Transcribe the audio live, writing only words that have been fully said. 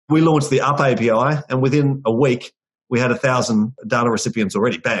We launched the Up API, and within a week, we had 1,000 data recipients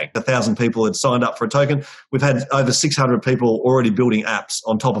already. Bang. 1,000 people had signed up for a token. We've had over 600 people already building apps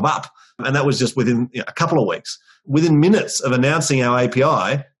on top of Up. And that was just within a couple of weeks. Within minutes of announcing our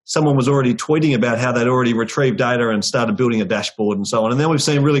API, someone was already tweeting about how they'd already retrieved data and started building a dashboard and so on. And then we've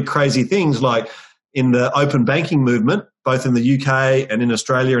seen really crazy things like in the open banking movement, both in the UK and in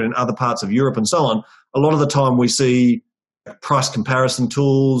Australia and in other parts of Europe and so on. A lot of the time we see price comparison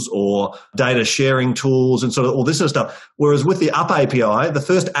tools or data sharing tools and sort of all this sort of stuff. Whereas with the Up API, the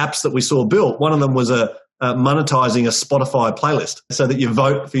first apps that we saw built, one of them was monetizing a Spotify playlist so that you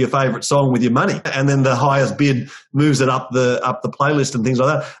vote for your favorite song with your money. And then the highest bid moves it up the playlist and things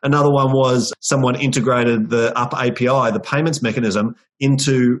like that. Another one was someone integrated the Up API, the payments mechanism,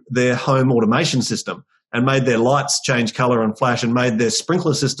 into their home automation system and made their lights change color and flash and made their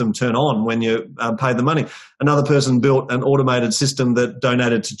sprinkler system turn on when you paid the money. Another person built an automated system that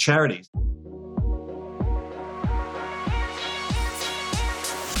donated to charities.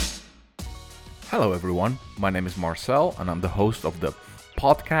 Hello everyone, my name is Marcel and I'm the host of the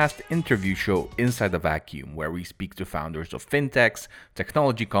podcast interview show Inside the Vacuum, where we speak to founders of fintechs,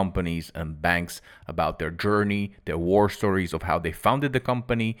 technology companies and banks about their journey, their war stories of how they founded the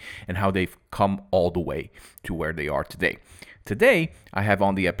company and how they've come all the way to where they are today. Today, I have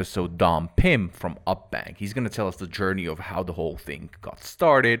on the episode Dom Pym from UpBank. He's going to tell us the journey of how the whole thing got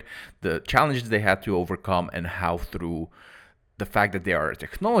started, the challenges they had to overcome, and how through the fact that they are a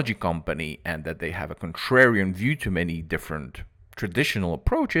technology company and that they have a contrarian view to many different traditional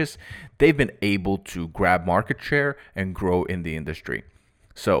approaches, they've been able to grab market share and grow in the industry.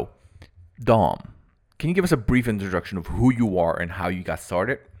 So, Dom, can you give us a brief introduction of who you are and how you got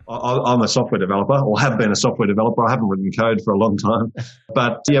started? I'm a software developer, or have been a software developer. I haven't written code for a long time.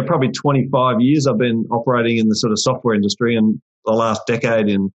 But yeah, probably 25 years I've been operating in the sort of software industry, and the last decade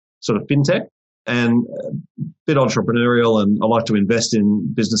in sort of fintech, and a bit entrepreneurial, and I like to invest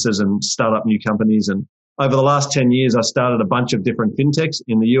in businesses and start up new companies. And over the last 10 years, I started a bunch of different fintechs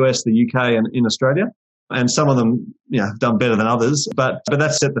in the US, the UK, and in Australia. And some of them, have done better than others. But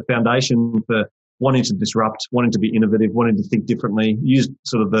that set the foundation for wanting to disrupt, wanting to be innovative, wanting to think differently, use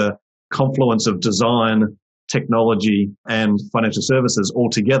sort of the confluence of design, technology, and financial services all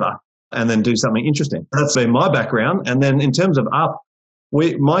together, and then do something interesting. That's been my background. And then in terms of Up,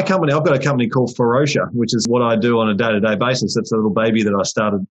 my company, I've got a company called Ferocia, which is what I do on a day-to-day basis. It's a little baby that I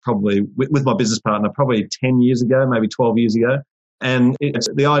started probably with my business partner probably 10 years ago, maybe 12 years ago. And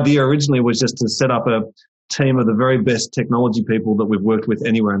the idea originally was just to set up a team of the very best technology people that we've worked with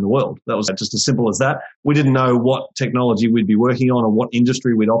anywhere in the world. That was just as simple as that. We didn't know what technology we'd be working on or what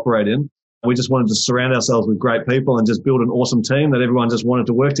industry we'd operate in. We just wanted to surround ourselves with great people and just build an awesome team that everyone just wanted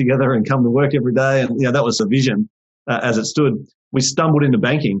to work together and come to work every day. And that was the vision as it stood. We stumbled into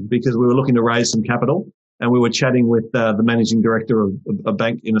banking because we were looking to raise some capital, and we were chatting with the managing director of a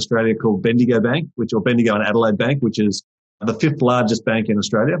bank in Australia called Bendigo Bank, or Bendigo and Adelaide Bank, which is the fifth largest bank in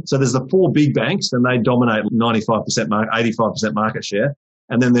Australia. So there's the four big banks, and they dominate 95%, 85% market share.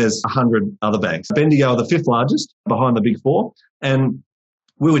 And then there's 100 other banks. Bendigo are the fifth largest behind the big four. And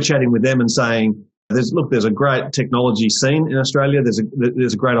we were chatting with them and saying, there's a great technology scene in Australia.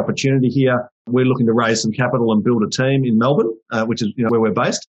 There's a great opportunity here. We're looking to raise some capital and build a team in Melbourne, which is where we're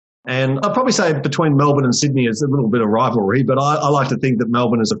based. And I'd probably say between Melbourne and Sydney, it's a little bit of rivalry, but I like to think that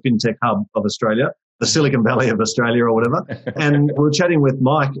Melbourne is a fintech hub of Australia, the Silicon Valley of Australia or whatever. And we were chatting with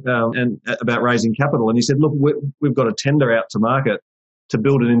Mike about raising capital, and he said, look, we've got a tender out to market to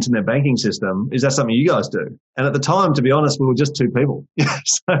build an internet banking system. Is that something you guys do? And at the time, to be honest, we were just two people.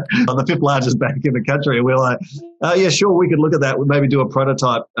 So on the fifth largest bank in the country, and we were like, yeah, sure, we could look at that. We'd maybe do a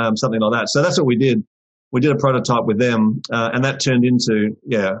prototype, something like that. So that's what we did. We did a prototype with them, and that turned into,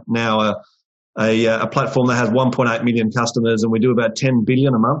 now a platform that has 1.8 million customers, and we do about 10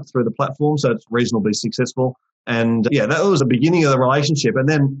 billion a month through the platform. So it's reasonably successful. And that was the beginning of the relationship. And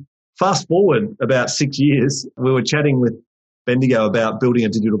then fast forward about 6 years, we were chatting with Bendigo about building a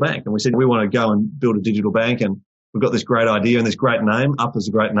digital bank. And we said, we want to go and build a digital bank. And we've got this great idea and this great name. Up is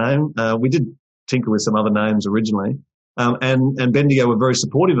a great name. We did tinker with some other names originally. And Bendigo were very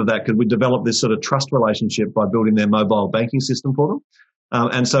supportive of that because we developed this sort of trust relationship by building their mobile banking system for them.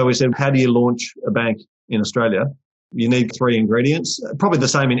 And so we said, how do you launch a bank in Australia? You need three ingredients, probably the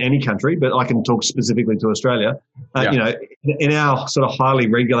same in any country, but I can talk specifically to Australia. In our sort of highly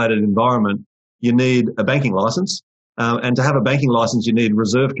regulated environment, you need a banking license. And to have a banking license, you need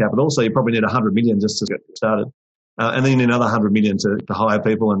reserve capital. So you probably need 100 million just to get started. And then you need another 100 million to hire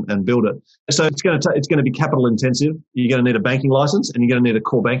people and build it. So it's going to be capital intensive. You're going to need a banking license and you're going to need a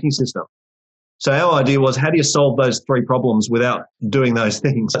core banking system. So our idea was, how do you solve those three problems without doing those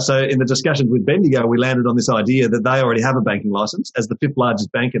things? So in the discussions with Bendigo, we landed on this idea that they already have a banking license. As the fifth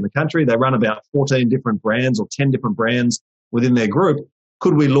largest bank in the country, they run about 14 different brands or 10 different brands within their group.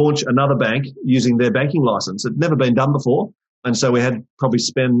 Could we launch another bank using their banking license? It'd never been done before. And so we had probably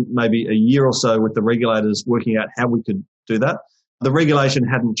spend maybe a year or so with the regulators working out how we could do that. The regulation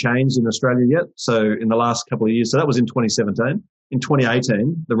hadn't changed in Australia yet. So in the last couple of years, so that was in 2017. In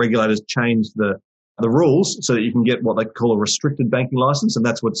 2018, the regulators changed the rules so that you can get what they call a restricted banking license. And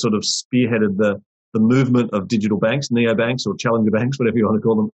that's what sort of spearheaded the movement of digital banks, neobanks or challenger banks, whatever you want to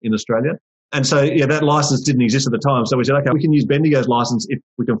call them in Australia. And so, that license didn't exist at the time. So we said, okay, we can use Bendigo's license if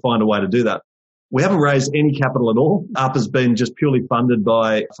we can find a way to do that. We haven't raised any capital at all. UP has been just purely funded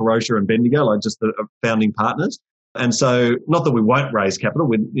by Ferocia and Bendigo, like just the founding partners. And so, not that we won't raise capital,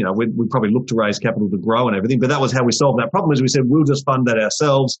 we'd probably look to raise capital to grow and everything, but that was how we solved that problem. Is we said, we'll just fund that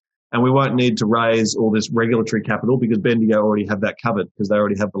ourselves and we won't need to raise all this regulatory capital because Bendigo already have that covered because they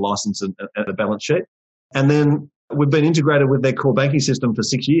already have the license and the balance sheet. And then we've been integrated with their core banking system for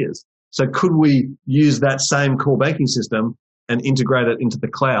 6 years. So could we use that same core banking system and integrate it into the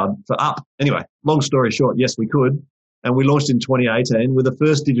cloud for UP? Anyway, long story short, yes, we could. And we launched in 2018 with the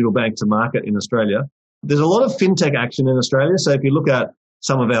first digital bank to market in Australia. There's a lot of fintech action in Australia. So if you look at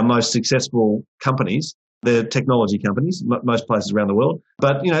some of our most successful companies, they're technology companies, most places around the world.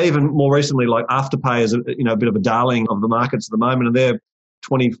 But, even more recently, like Afterpay is a bit of a darling of the markets at the moment, and they're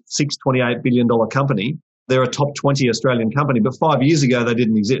 $26, $28 billion company. They're a top 20 Australian company, but 5 years ago, they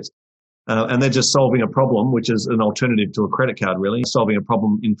didn't exist. And they're just solving a problem, which is an alternative to a credit card, really, solving a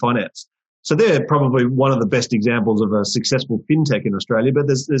problem in finance. So they're probably one of the best examples of a successful fintech in Australia, but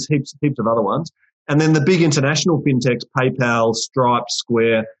there's heaps of other ones. And then the big international fintechs, PayPal, Stripe,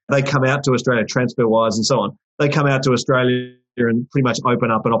 Square, they come out to Australia, TransferWise and so on. They come out to Australia and pretty much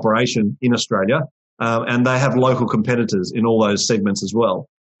open up an operation in Australia. And they have local competitors in all those segments as well.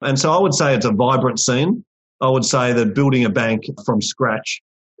 And so I would say it's a vibrant scene. I would say that building a bank from scratch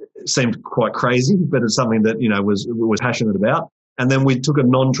seemed quite crazy, but it's something that, was passionate about. And then we took a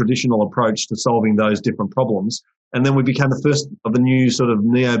non-traditional approach to solving those different problems. And then we became the first of the new sort of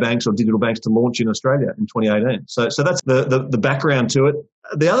neobanks or digital banks to launch in Australia in 2018. So that's the background to it.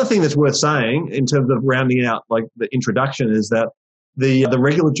 The other thing that's worth saying in terms of rounding out like the introduction is that the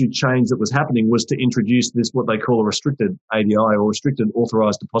regulatory change that was happening was to introduce this, what they call a restricted ADI or restricted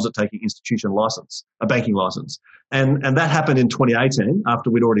authorised deposit taking institution license, a banking license. And that happened in 2018 after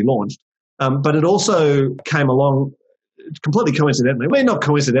we'd already launched. But it also came along completely coincidentally. Well, not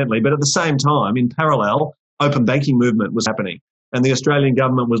coincidentally, but at the same time, in parallel, open banking movement was happening. And the Australian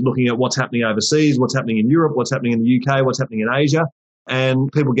government was looking at what's happening overseas, what's happening in Europe, what's happening in the UK, what's happening in Asia,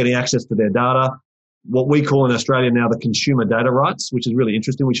 and people getting access to their data. What we call in Australia now the consumer data rights, which is really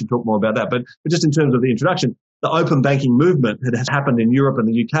interesting. We should talk more about that. But just in terms of the introduction, the open banking movement had happened in Europe and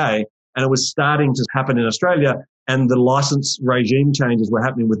the UK, and it was starting to happen in Australia, and the license regime changes were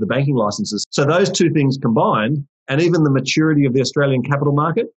happening with the banking licenses. So those two things combined, and even the maturity of the Australian capital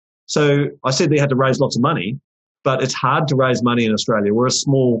market. So I said they had to raise lots of money, but it's hard to raise money in Australia. We're a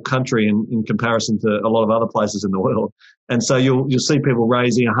small country in comparison to a lot of other places in the world. And so you'll see people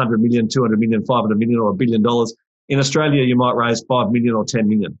raising 100 million, 200 million, 500 million or $1 billion. In Australia, you might raise 5 million or 10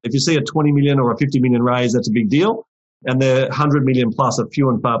 million. If you see a 20 million or a 50 million raise, that's a big deal. And the 100 million plus are few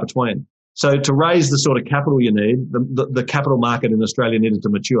and far between. So to raise the sort of capital you need, the capital market in Australia needed to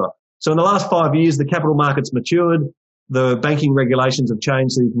mature. So in the last 5 years, the capital market's matured. The banking regulations have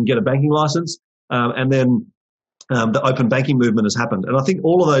changed so you can get a banking license. And then the open banking movement has happened. And I think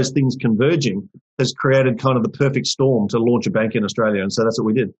all of those things converging has created kind of the perfect storm to launch a bank in Australia. And so that's what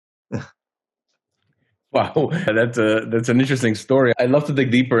we did. Wow, that's an interesting story. I'd love to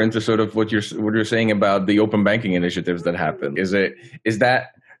dig deeper into sort of what you're saying about the open banking initiatives that happened.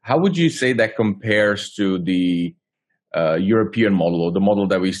 How would you say that compares to the European model, or the model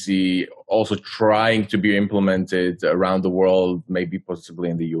that we see also trying to be implemented around the world, maybe possibly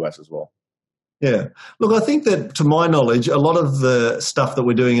in the US as well? Yeah. Look, I think that to my knowledge, a lot of the stuff that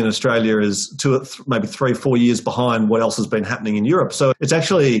we're doing in Australia is maybe 3-4 years behind what else has been happening in Europe. So it's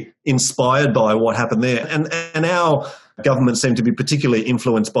actually inspired by what happened there. And our government seem to be particularly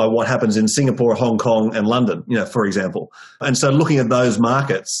influenced by what happens in Singapore, Hong Kong and London, for example. And so looking at those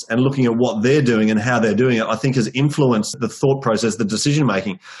markets and looking at what they're doing and how they're doing it, I think has influenced the thought process, the decision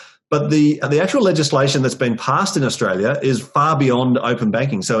making. But the actual legislation that's been passed in Australia is far beyond open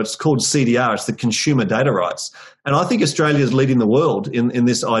banking. So it's called CDR, it's the Consumer Data Rights. And I think Australia is leading the world in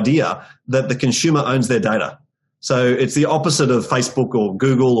this idea that the consumer owns their data. So it's the opposite of Facebook or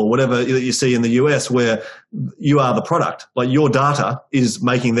Google or whatever that you see in the US, where you are the product. Like your data is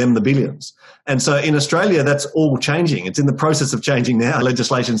making them the billions. And so in Australia, that's all changing. It's in the process of changing now.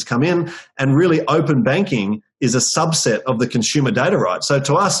 Legislation's come in, and really open banking is a subset of the consumer data rights. So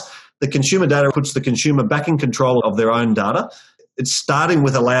to us, the consumer data puts the consumer back in control of their own data. It's starting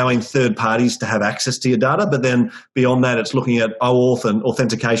with allowing third parties to have access to your data, but then beyond that, it's looking at OAuth and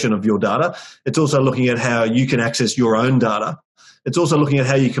authentication of your data. It's also looking at how you can access your own data. It's also looking at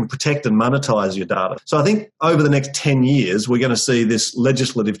how you can protect and monetize your data. So I think over the next 10 years, we're going to see this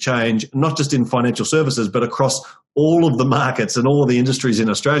legislative change, not just in financial services, but across all of the markets and all of the industries in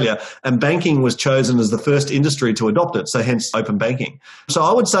Australia. And banking was chosen as the first industry to adopt it, so hence open banking. So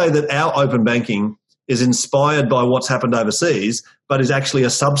I would say that our open banking is inspired by what's happened overseas, but is actually a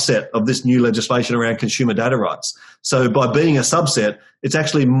subset of this new legislation around consumer data rights. So by being a subset, it's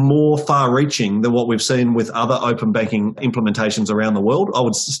actually more far-reaching than what we've seen with other open banking implementations around the world, I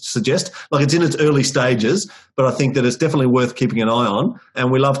would suggest. Like, it's in its early stages, but I think that it's definitely worth keeping an eye on.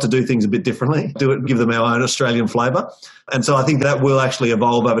 And we love to do things a bit differently, give them our own Australian flavour. And so I think that will actually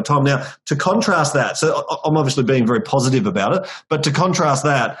evolve over time. Now, to contrast that, so I'm obviously being very positive about it, but to contrast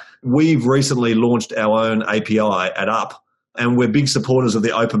that, we've recently launched our own API at Up. And we're big supporters of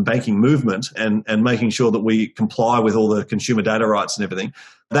the open banking movement and making sure that we comply with all the consumer data rights and everything.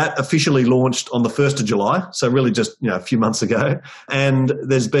 That officially launched on the 1st of July, so really just a few months ago. And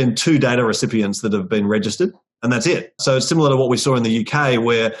there's been 2 data recipients that have been registered, and that's it. So it's similar to what we saw in the UK,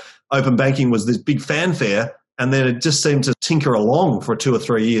 where open banking was this big fanfare, and then it just seemed to tinker along for 2 or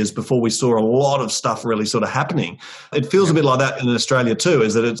 3 years before we saw a lot of stuff really sort of happening. It feels a bit like that in Australia too,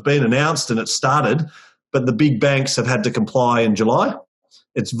 is that it's been announced and it's started, but the big banks have had to comply in July.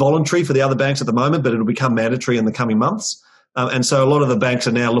 It's voluntary for the other banks at the moment, but it'll become mandatory in the coming months. And so a lot of the banks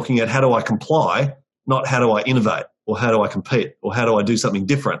are now looking at how do I comply, not how do I innovate, or how do I compete, or how do I do something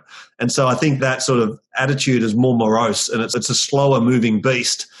different. And so I think that sort of attitude is more morose, and it's a slower moving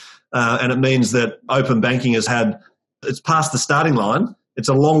beast. And it means that open banking it's past the starting line. It's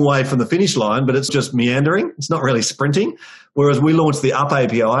a long way from the finish line, but it's just meandering. It's not really sprinting. Whereas we launched the Up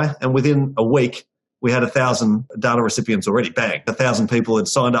API, and within a week, we had 1,000 data recipients already banked. 1,000 people had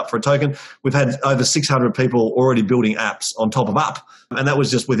signed up for a token. We've had over 600 people already building apps on top of Up. And that was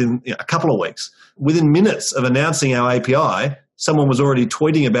just within a couple of weeks. Within minutes of announcing our API, someone was already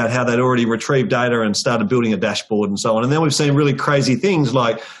tweeting about how they'd already retrieved data and started building a dashboard and so on. And then we've seen really crazy things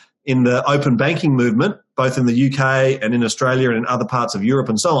like in the open banking movement, both in the UK and in Australia and in other parts of Europe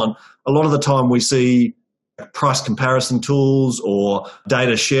and so on. A lot of the time we see price comparison tools or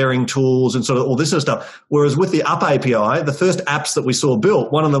data sharing tools and sort of all this sort of stuff. Whereas with the Up API, the first apps that we saw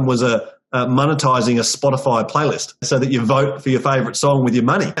built, one of them was monetizing a Spotify playlist so that you vote for your favorite song with your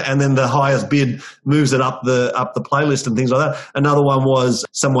money. And then the highest bid moves it up the playlist and things like that. Another one was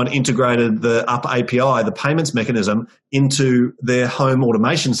someone integrated the Up API, the payments mechanism, into their home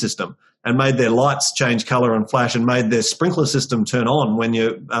automation system and made their lights change color and flash and made their sprinkler system turn on when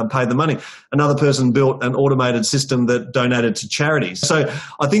you paid the money. Another person built an automated system that donated to charities. So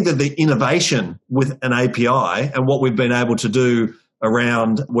I think that the innovation with an API and what we've been able to do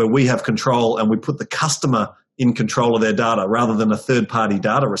around where we have control and we put the customer in control of their data rather than a third-party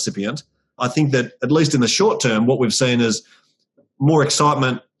data recipient, I think that at least in the short term, what we've seen is more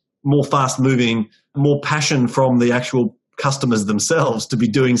excitement, more fast-moving, more passion from the actual customers themselves to be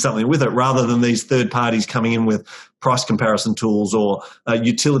doing something with it rather than these third parties coming in with price comparison tools or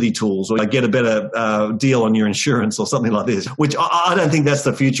utility tools or get a better deal on your insurance or something like this, which I don't think that's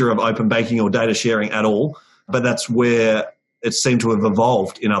the future of open banking or data sharing at all, but that's where it seemed to have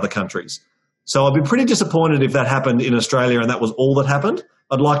evolved in other countries. So I'd be pretty disappointed if that happened in Australia and that was all that happened.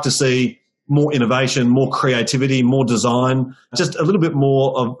 I'd like to see more innovation, more creativity, more design, just a little bit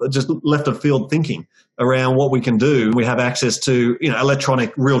more of just left of field thinking around what we can do. We have access to,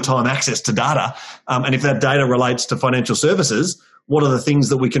 electronic real-time access to data. And if that data relates to financial services, what are the things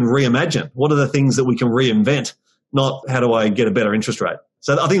that we can reimagine? What are the things that we can reinvent? Not how do I get a better interest rate?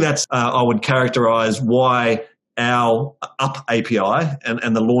 So I think that's, I would characterize why our Up API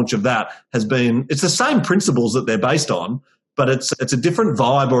and the launch of that has been, it's the same principles that they're based on, but it's a different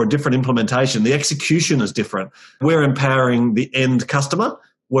vibe or a different implementation. The execution is different. We're empowering the end customer,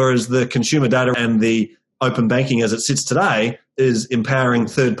 whereas the consumer data and the open banking as it sits today is empowering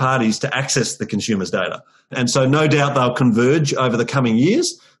third parties to access the consumer's data. And so no doubt they'll converge over the coming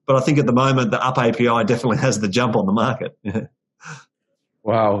years, but I think at the moment the Up API definitely has the jump on the market.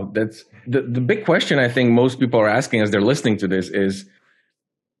 Wow, that's the big question I think most people are asking as they're listening to this is,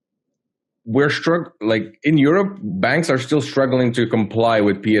 like in Europe, banks are still struggling to comply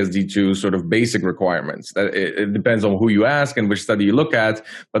with PSD2 sort of basic requirements. That it depends on who you ask and which study you look at,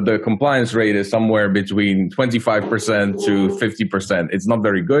 but the compliance rate is somewhere between 25% to 50%. It's not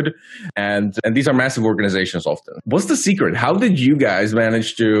very good. And these are massive organizations often. What's the secret? How did you guys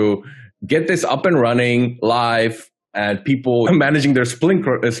manage to get this up and running live and people managing their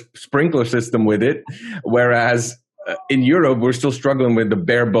sprinkler system with it? Whereas in Europe, we're still struggling with the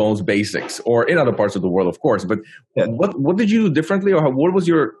bare bones basics, or in other parts of the world, of course. But what did you do differently, or what was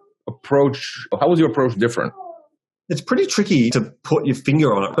your approach? How was your approach different? It's pretty tricky to put your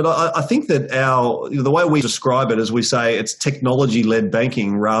finger on it, but I think that the way we describe it is we say it's technology-led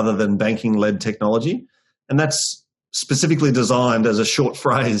banking rather than banking-led technology, and that's specifically designed as a short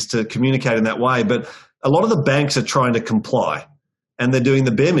phrase to communicate in that way. But a lot of the banks are trying to comply, and they're doing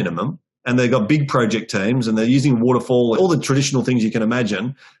the bare minimum. And they've got big project teams and they're using waterfall, all the traditional things you can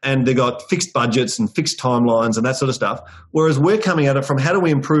imagine. And they've got fixed budgets and fixed timelines and that sort of stuff. Whereas we're coming at it from how do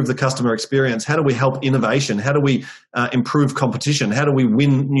we improve the customer experience? How do we help innovation? How do we improve competition? How do we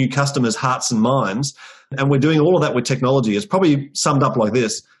win new customers' hearts and minds? And we're doing all of that with technology. It's probably summed up like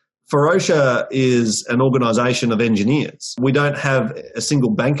this. Ferocia is an organization of engineers. We don't have a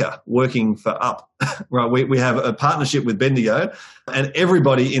single banker working for Up, right? We have a partnership with Bendigo, and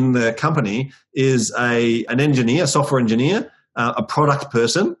everybody in the company is an engineer, software engineer, a product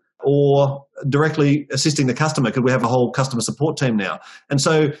person, or directly assisting the customer, because we have a whole customer support team now. And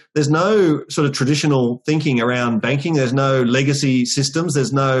so there's no sort of traditional thinking around banking. There's no legacy systems.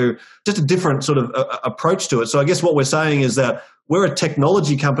 There's just a different sort of approach to it. So I guess what we're saying is that we're a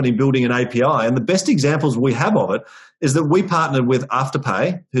technology company building an API, and the best examples we have of it is that we partnered with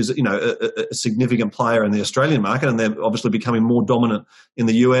Afterpay, who's a significant player in the Australian market, and they're obviously becoming more dominant in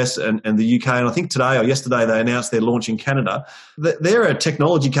the US and the UK. And I think today or yesterday they announced their launch in Canada. They're a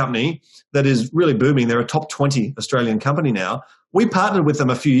technology company that is really booming. They're a top 20 Australian company now. We partnered with them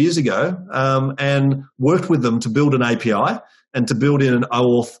a few years ago and worked with them to build an API and to build in an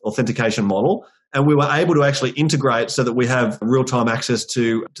OAuth authentication model. And we were able to actually integrate so that we have real-time access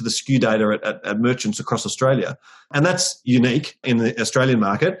to the SKU data at merchants across Australia. And that's unique in the Australian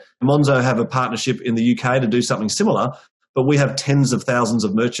market. Monzo have a partnership in the UK to do something similar, but we have tens of thousands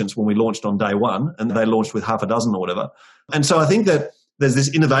of merchants when we launched on day one, and they launched with half a dozen or whatever. And so I think that there's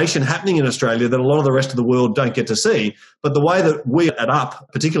this innovation happening in Australia that a lot of the rest of the world don't get to see. But the way that we at Up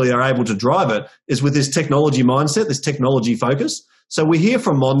particularly are able to drive it is with this technology mindset, this technology focus. So we hear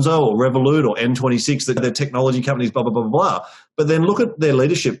from Monzo or Revolut or N26 that they're technology companies, blah, blah, blah, blah. But then look at their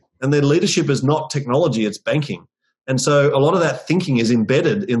leadership, and their leadership is not technology, it's banking. And so a lot of that thinking is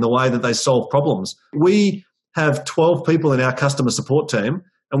embedded in the way that they solve problems. We have 12 people in our customer support team,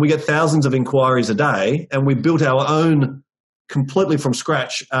 and we get thousands of inquiries a day, and we built our own completely from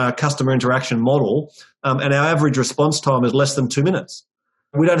scratch customer interaction model, and our average response time is less than 2 minutes.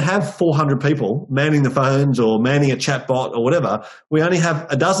 We don't have 400 people manning the phones or manning a chat bot or whatever. We only have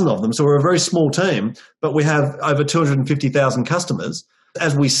a dozen of them. So we're a very small team, but we have over 250,000 customers.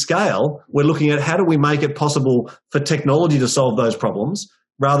 As we scale, we're looking at how do we make it possible for technology to solve those problems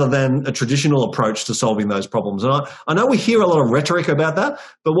rather than a traditional approach to solving those problems. And I know we hear a lot of rhetoric about that,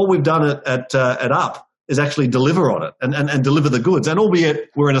 but what we've done at Up is actually deliver on it and deliver the goods. And albeit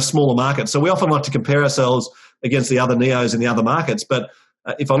we're in a smaller market, so we often like to compare ourselves against the other neos in the other markets. But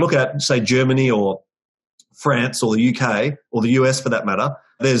if I look at, say, Germany or France or the UK or the US for that matter,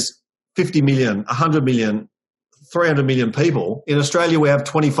 there's 50 million, 100 million, 300 million people. In Australia, we have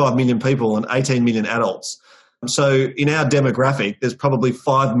 25 million people and 18 million adults. So in our demographic, there's probably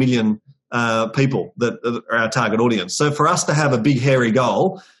 5 million people that are our target audience. So for us to have a big, hairy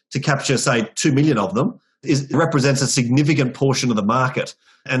goal to capture, say, 2 million of them represents a significant portion of the market.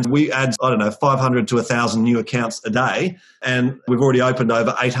 And we add, 500 to 1,000 new accounts a day. And we've already opened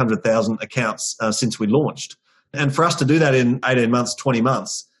over 800,000 accounts since we launched. And for us to do that in 18 months, 20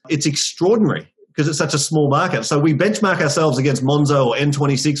 months, it's extraordinary because it's such a small market. So we benchmark ourselves against Monzo or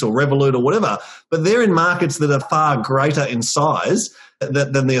N26 or Revolut or whatever, but they're in markets that are far greater in size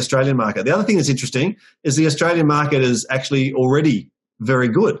than the Australian market. The other thing that's interesting is the Australian market is actually already very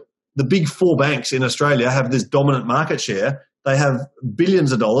good. The big four banks in Australia have this dominant market share. They have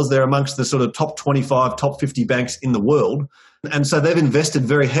billions of dollars. They're amongst the sort of top 25, top 50 banks in the world. And so they've invested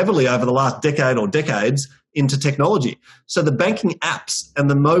very heavily over the last decade or decades into technology. So the banking apps and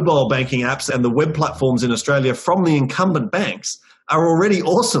the mobile banking apps and the web platforms in Australia from the incumbent banks are already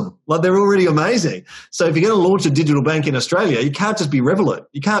awesome. Like they're already amazing. So if you're going to launch a digital bank in Australia, you can't just be Revolut.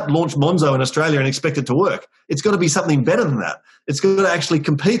 You can't launch Monzo in Australia and expect it to work. It's got to be something better than that. It's got to actually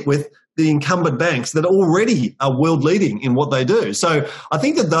compete with the incumbent banks that already are world leading in what they do. So I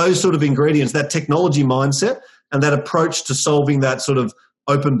think that those sort of ingredients, that technology mindset and that approach to solving that sort of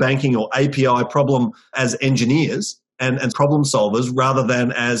open banking or API problem as engineers and problem solvers, rather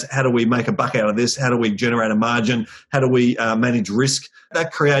than as how do we make a buck out of this? How do we generate a margin? How do we manage risk?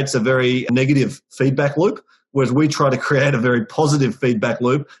 That creates a very negative feedback loop, whereas we try to create a very positive feedback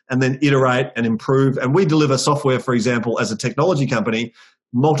loop and then iterate and improve. And we deliver software, for example, as a technology company,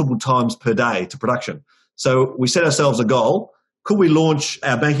 multiple times per day to production. So we set ourselves a goal. Could we launch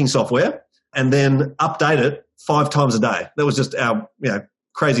our banking software and then update it 5 times a day? That was just our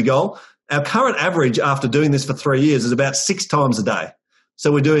crazy goal. Our current average after doing this for 3 years is about 6 times a day.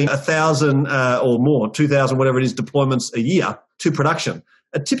 So we're doing 1,000 or more, 2,000, whatever it is, deployments a year to production.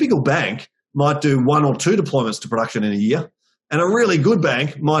 A typical bank might do 1 or 2 deployments to production in a year. And a really good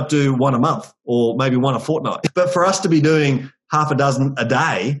bank might do 1 a month or maybe 1 a fortnight. But for us to be doing half a dozen a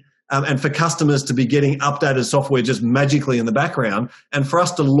day, and for customers to be getting updated software just magically in the background, and for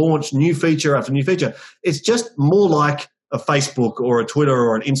us to launch new feature after new feature, it's just more like a Facebook or a Twitter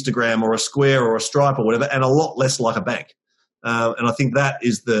or an Instagram or a Square or a Stripe or whatever, and a lot less like a bank. And I think that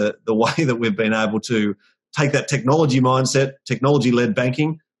is the way that we've been able to take that technology mindset, technology-led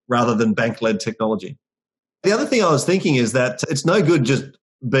banking, rather than bank-led technology. The other thing I was thinking is that it's no good just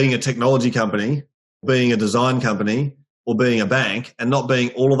being a technology company, being a design company, or being a bank and not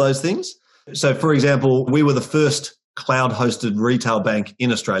being all of those things. So, for example, we were the first cloud-hosted retail bank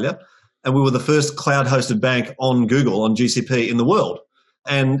in Australia, and we were the first cloud-hosted bank on Google, on GCP in the world.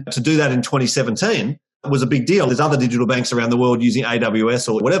 And to do that in 2017 was a big deal. There's other digital banks around the world using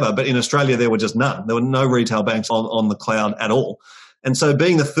AWS or whatever, but in Australia there were just none. There were no retail banks on the cloud at all. And so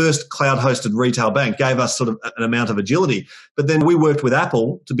being the first cloud-hosted retail bank gave us sort of an amount of agility. But then we worked with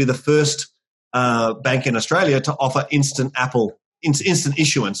Apple to be the first bank in Australia to offer instant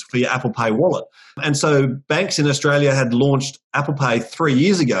issuance for your Apple Pay wallet. And so banks in Australia had launched Apple Pay 3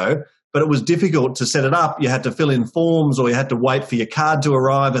 years ago, but it was difficult to set it up. You had to fill in forms, or you had to wait for your card to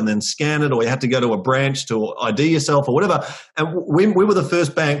arrive and then scan it, or you had to go to a branch to ID yourself or whatever. And we were the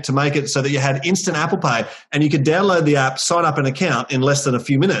first bank to make it so that you had instant Apple Pay and you could download the app, sign up an account in less than a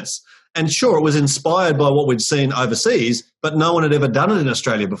few minutes. And sure, it was inspired by what we'd seen overseas, but no one had ever done it in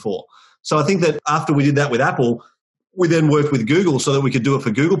Australia before. So I think that after we did that with Apple, we then worked with Google so that we could do it for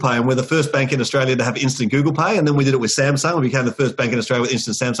Google Pay. And we're the first bank in Australia to have instant Google Pay. And then we did it with Samsung. We became the first bank in Australia with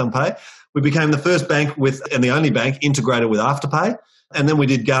instant Samsung Pay. We became the first bank and the only bank integrated with Afterpay. And then we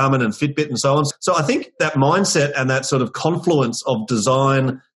did Garmin and Fitbit and so on. So I think that mindset and that sort of confluence of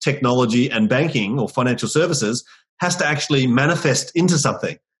design, technology, and banking or financial services has to actually manifest into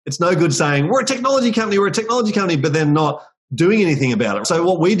something. It's no good saying, we're a technology company, but then not doing anything about it. So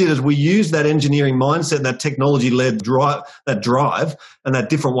what we did is we used that engineering mindset, that technology-led drive, and that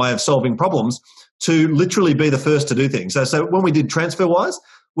different way of solving problems to literally be the first to do things. So when we did TransferWise,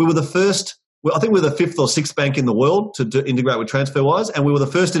 we were the first, I think we were the 5th or 6th bank in the world to integrate with TransferWise, and we were the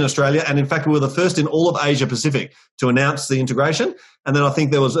first in Australia, and in fact we were the first in all of Asia Pacific to announce the integration. And then I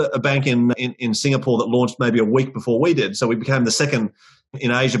think there was a bank in Singapore that launched maybe a week before we did. So we became the second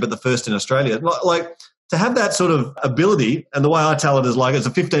in Asia, but the first in Australia. Like, to have that sort of ability, and the way I tell it is like it's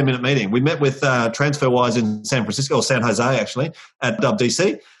a 15-minute meeting. We met with TransferWise in San Francisco, or San Jose actually, at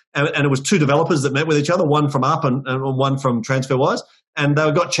DC, and it was 2 developers that met with each other, one from Up and one from TransferWise, and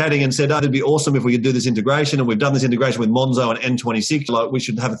they got chatting and said, it'd be awesome if we could do this integration, and we've done this integration with Monzo and N26, like we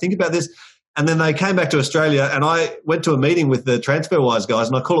should have a think about this. And then they came back to Australia, and I went to a meeting with the TransferWise guys,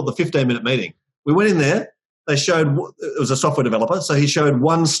 and I call it the 15-minute meeting. We went in there. They showed, it was a software developer, so he showed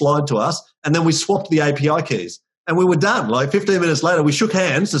one slide to us, and then we swapped the API keys, and we were done. Like 15 minutes later, we shook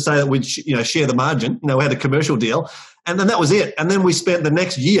hands to say that we'd share the margin. We had a commercial deal, and then that was it. And then we spent the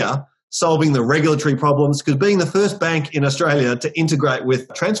next year solving the regulatory problems, because being the first bank in Australia to integrate with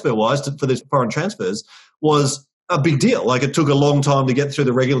TransferWise for these foreign transfers was a big deal. Like it took a long time to get through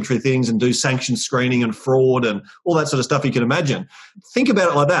the regulatory things and do sanction screening and fraud and all that sort of stuff you can imagine. Think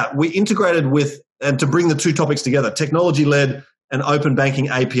about it like that. We integrated with, and to bring the 2 topics together, technology-led and open banking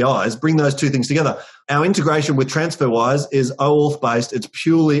APIs, bring those 2 things together. Our integration with TransferWise is OAuth-based. It's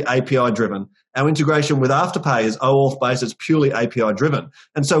purely API-driven. Our integration with Afterpay is OAuth-based. It's purely API-driven.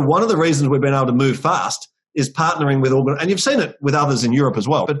 And so one of the reasons we've been able to move fast is partnering with, and you've seen it with others in Europe as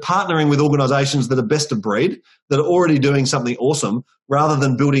well, but partnering with organizations that are best of breed, that are already doing something awesome, rather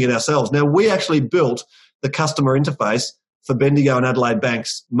than building it ourselves. Now, we actually built the customer interface for Bendigo and Adelaide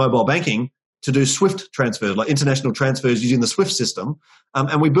Bank's mobile banking to do SWIFT transfers, like international transfers using the SWIFT system.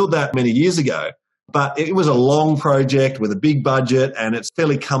 And we built that many years ago. But it was a long project with a big budget, and it's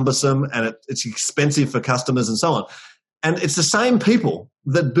fairly cumbersome, and it's expensive for customers and so on. And it's the same people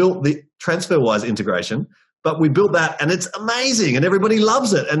that built the TransferWise integration, but we built that and it's amazing and everybody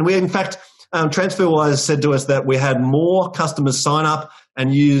loves it. And we, in fact, TransferWise said to us that we had more customers sign up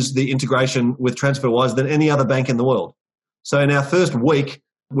and use the integration with TransferWise than any other bank in the world. So in our first week,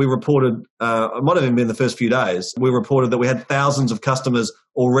 we reported, it might have even been the first few days, we reported that we had thousands of customers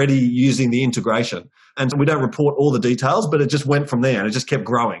already using the integration. And we don't report all the details, but it just went from there and it just kept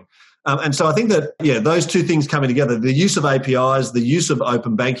growing. And so I think that, those two things coming together, the use of APIs, the use of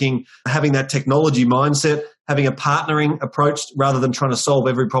open banking, having that technology mindset, having a partnering approach rather than trying to solve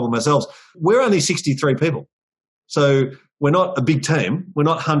every problem ourselves. We're only 63 people. So we're not a big team. We're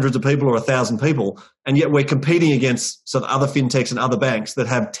not hundreds of people or 1,000 people. And yet we're competing against sort of other fintechs and other banks that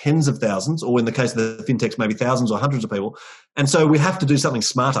have tens of thousands, or in the case of the fintechs, maybe thousands or hundreds of people. And so we have to do something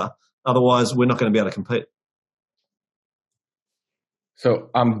smarter. Otherwise, we're not going to be able to compete.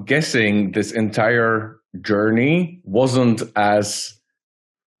 So I'm guessing this entire journey wasn't as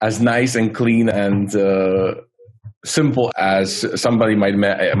nice and clean and simple as somebody might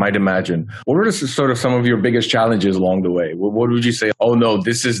imagine. What were sort of some of your biggest challenges along the way? What would you say? Oh no,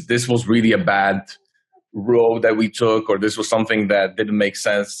 this was really a bad road that we took, or this was something that didn't make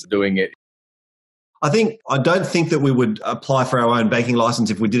sense doing it. I don't think that we would apply for our own banking license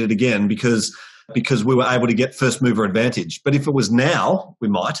if we did it again because we were able to get first mover advantage. But if it was now, we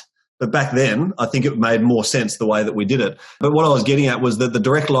might. But back then, I think it made more sense the way that we did it. But what I was getting at was that the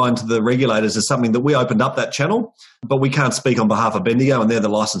direct line to the regulators is something that we opened up that channel, but we can't speak on behalf of Bendigo, and they're the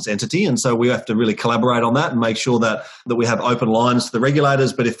licensed entity. And so we have to really collaborate on that and make sure that we have open lines to the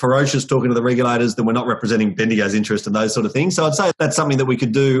regulators. But if Ferocia is talking to the regulators, then we're not representing Bendigo's interest and those sort of things. So I'd say that's something that we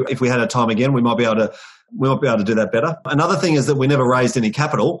could do if we had our time again. We might be able to do that better. Another thing is that we never raised any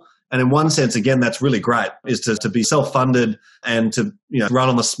capital. And in one sense, again, that's really great, is to be self-funded and to run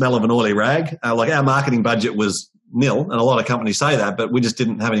on the smell of an oily rag. Like our marketing budget was nil, and a lot of companies say that, but we just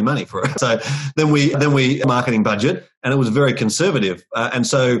didn't have any money for it. So then we marketing budget, and it was very conservative. And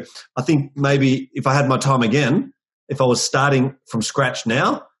so I think maybe if I had my time again, if I was starting from scratch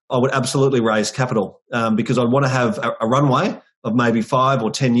now, I would absolutely raise capital because I'd want to have a runway of maybe 5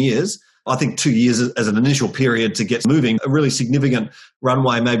 or 10 years. I think 2 years as an initial period to get moving, a really significant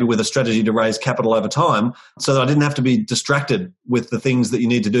runway, maybe with a strategy to raise capital over time, so that I didn't have to be distracted with the things that you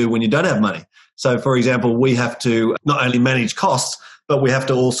need to do when you don't have money. So, for example, we have to not only manage costs, but we have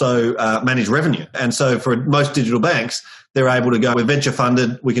to also manage revenue. And so for most digital banks, they're able to go, we're venture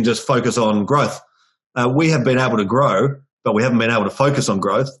funded, we can just focus on growth. We have been able to grow, but we haven't been able to focus on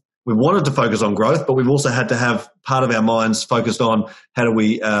growth. We wanted to focus on growth, but we've also had to have part of our minds focused on how do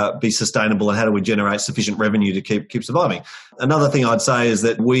we be sustainable and how do we generate sufficient revenue to keep surviving. Another thing I'd say is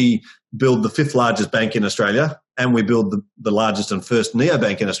that we build the 5th largest bank in Australia, and we build the largest and first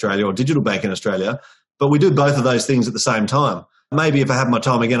neobank in Australia, or digital bank in Australia, but we do both of those things at the same time. Maybe if I have my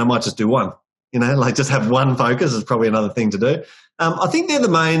time again, I might just do one. Like just have one focus is probably another thing to do. I think they're the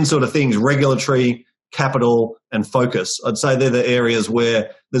main sort of things: regulatory, capital, and focus. I'd say they're the areas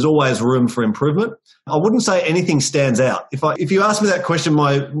where there's always room for improvement. I wouldn't say anything stands out. If you ask me that question,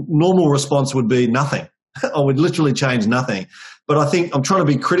 my normal response would be nothing. I would literally change nothing. But I think I'm trying to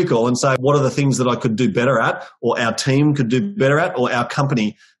be critical and say, what are the things that I could do better at, or our team could do better at, or our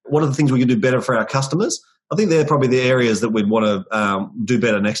company? What are the things we could do better for our customers? I think they're probably the areas that we'd want to do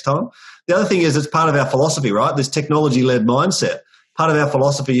better next time. The other thing is it's part of our philosophy, right? This technology-led mindset. Part of our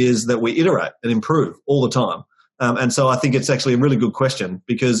philosophy is that we iterate and improve all the time. And so I think it's actually a really good question,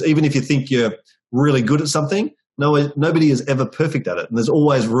 because even if you think you're really good at something, nobody is ever perfect at it. And there's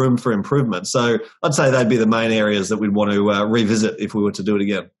always room for improvement. So I'd say they'd be the main areas that we'd want to revisit if we were to do it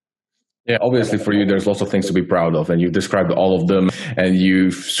again. Yeah, obviously for you, there's lots of things to be proud of, and you've described all of them, and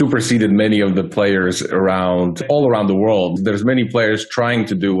you've superseded many of the players all around the world. There's many players trying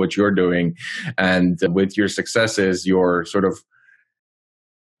to do what you're doing, and with your successes, you're sort of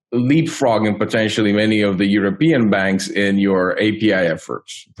leapfrogging potentially many of the European banks in your API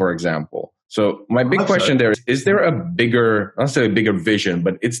efforts, for example. So my big question there is there a bigger, not necessarily a bigger vision,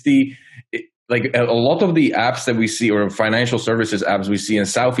 but it's like a lot of the apps that we see, or financial services apps we see in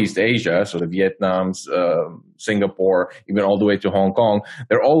Southeast Asia, so the Vietnams, Singapore, even all the way to Hong Kong,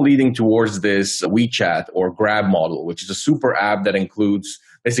 they're all leading towards this WeChat or Grab model, which is a super app that includes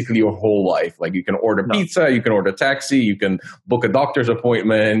basically your whole life. Like you can order pizza, you can order taxi, you can book a doctor's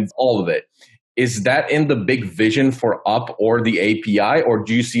appointment, all of it. Is that in the big vision for Up or the API, or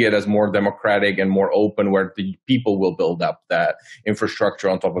do you see it as more democratic and more open, where the people will build up that infrastructure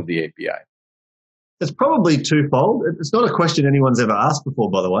on top of the API? It's probably twofold. It's not a question anyone's ever asked before,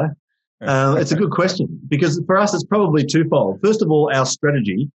 by the way. It's a good question because for us, it's probably twofold. First of all, our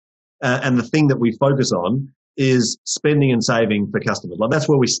strategy and the thing that we focus on is spending and saving for customers. Like that's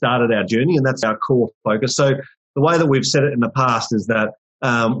where we started our journey and that's our core focus. So the way that we've said it in the past is that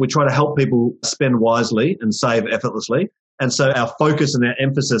we try to help people spend wisely and save effortlessly. And so our focus and our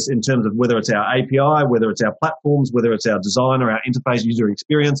emphasis in terms of whether it's our API, whether it's our platforms, whether it's our design or our interface user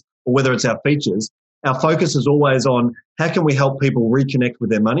experience, or whether it's our features, our focus is always on how can we help people reconnect with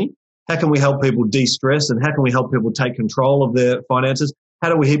their money? How can we help people de-stress? And how can we help people take control of their finances? How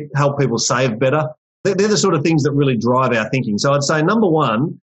do we help people save better? They're the sort of things that really drive our thinking. So I'd say number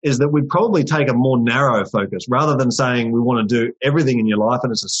one is that we'd probably take a more narrow focus rather than saying we want to do everything in your life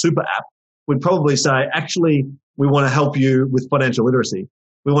and it's a super app. We'd probably say, actually, we want to help you with financial literacy.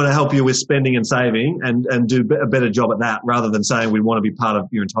 We want to help you with spending and saving and do a better job at that rather than saying we want to be part of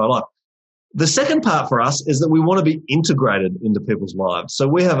your entire life. The second part for us is that we want to be integrated into people's lives. So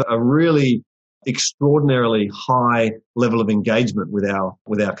we have a really extraordinarily high level of engagement with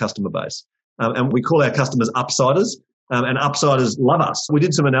our customer base. And we call our customers upsiders. And upsiders love us. We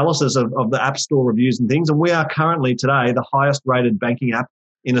did some analysis of the App Store reviews and things, and we are currently today the highest rated banking app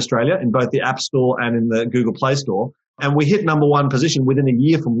in Australia in both the App Store and in the Google Play Store. And we hit number one position within a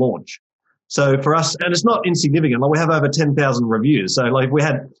year from launch. So for us, and it's not insignificant, like we have over 10,000 reviews. So like if we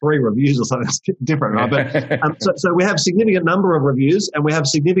had 3 reviews or something, it's different, right? But so we have significant number of reviews and we have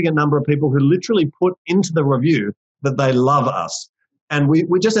significant number of people who literally put into the review that they love us. And we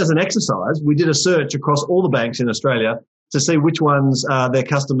just as an exercise, we did a search across all the banks in Australia to see which ones their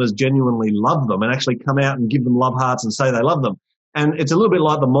customers genuinely love them and actually come out and give them love hearts and say they love them. And it's a little bit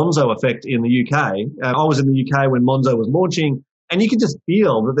like the Monzo effect in the UK. I was in the UK when Monzo was launching, and you could just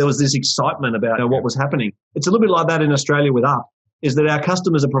feel that there was this excitement about what was happening. It's a little bit like that in Australia with Up, is that our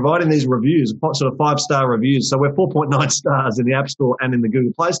customers are providing these reviews, sort of 5-star reviews. So we're 4.9 stars in the App Store and in the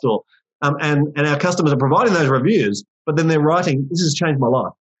Google Play Store. And our customers are providing those reviews, but then they're writing, this has changed my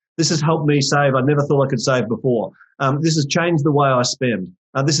life. This has helped me save. I never thought I could save before. This has changed the way I spend.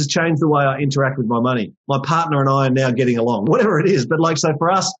 This has changed the way I interact with my money. My partner and I are now getting along, whatever it is. But so for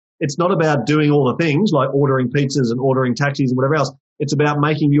us, it's not about doing all the things like ordering pizzas and ordering taxis and whatever else. It's about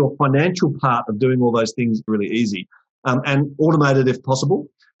making your financial part of doing all those things really easy and automated if possible.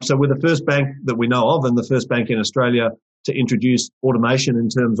 So we're the first bank that we know of and the first bank in Australia to introduce automation in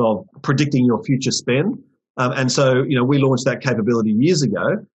terms of predicting your future spend. And so, we launched that capability years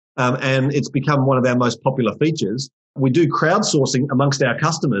ago, and it's become one of our most popular features. We do crowdsourcing amongst our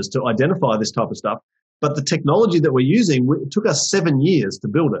customers to identify this type of stuff. But the technology that we're using, it took us 7 years to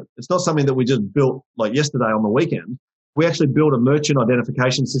build it. It's not something that we just built like yesterday on the weekend. We actually built a merchant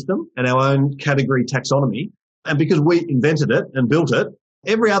identification system and our own category taxonomy. And because we invented it and built it,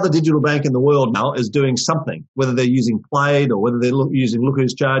 every other digital bank in the world now is doing something, whether they're using Plaid or whether they're using Look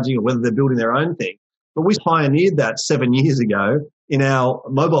Who's Charging or whether they're building their own thing. But we pioneered that 7 years ago in our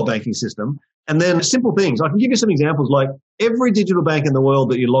mobile banking system. And then simple things. I can give you some examples like every digital bank in the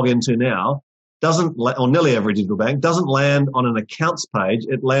world that you log into now or nearly every digital bank doesn't land on an accounts page.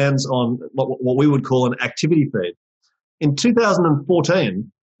 It lands on what we would call an activity feed. In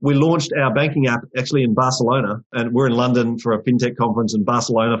 2014, we launched our banking app actually in Barcelona, and we're in London for a fintech conference and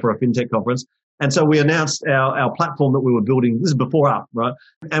Barcelona for a fintech conference. And so we announced our platform that we were building. This is before Up, right?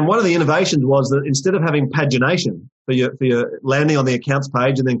 And one of the innovations was that instead of having pagination for your landing on the accounts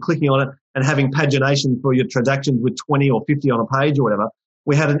page and then clicking on it and having pagination for your transactions with 20 or 50 on a page or whatever,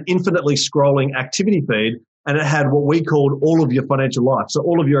 we had an infinitely scrolling activity feed, and it had what we called all of your financial life. So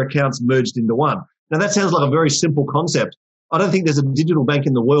all of your accounts merged into one. Now that sounds like a very simple concept. I don't think there's a digital bank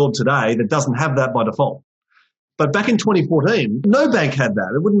in the world today that doesn't have that by default. But back in 2014, no bank had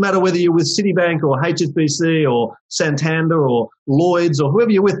that. It wouldn't matter whether you're with Citibank or HSBC or Santander or Lloyds or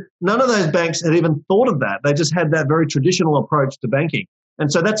whoever you're with. None of those banks had even thought of that. They just had that very traditional approach to banking.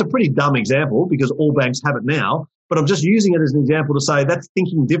 And so that's a pretty dumb example because all banks have it now. But I'm just using it as an example to say that's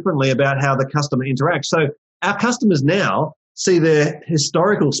thinking differently about how the customer interacts. So our customers now see their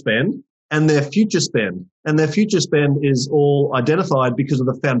historical spend and their future spend. And their future spend is all identified because of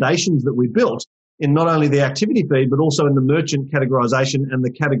the foundations that we built in not only the activity feed, but also in the merchant categorization and the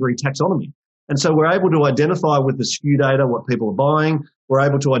category taxonomy. And so we're able to identify with the SKU data what people are buying. We're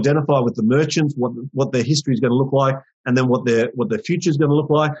able to identify with the merchants what their history is going to look like, and then what their future is going to look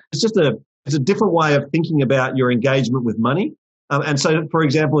like. It's a different way of thinking about your engagement with money. And so, for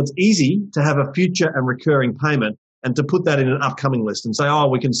example, it's easy to have a future and recurring payment and to put that in an upcoming list and say,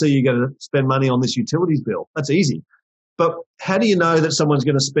 we can see you're going to spend money on this utilities bill. That's easy. But how do you know that someone's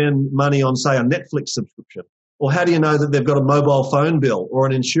going to spend money on, say, a Netflix subscription Or how do you know that they've got a mobile phone bill or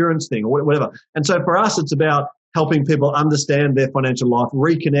an insurance thing or whatever? And so for us, it's about helping people understand their financial life,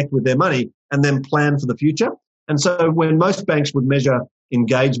 reconnect with their money, and then plan for the future. And so when most banks would measure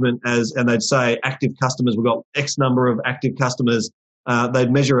engagement and they'd say active customers, we've got X number of active customers,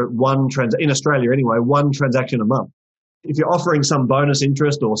 they'd measure it in Australia anyway, one transaction a month. If you're offering some bonus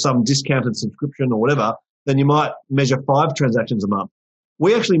interest or some discounted subscription or whatever, then you might measure 5 transactions a month.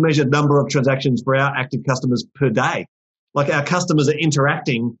 We actually measure number of transactions for our active customers per day. Like our customers are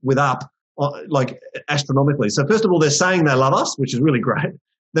interacting with Up like astronomically. So first of all, they're saying they love us, which is really great.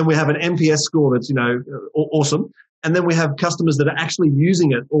 Then we have an NPS score that's, awesome. And then we have customers that are actually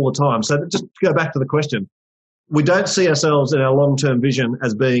using it all the time. So just to go back to the question, we don't see ourselves in our long-term vision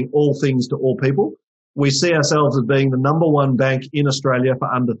as being all things to all people. We see ourselves as being the number one bank in Australia for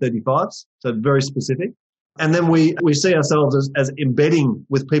under 35s. So very specific. And then we see ourselves as embedding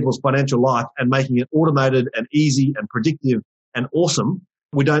with people's financial life and making it automated and easy and predictive and awesome.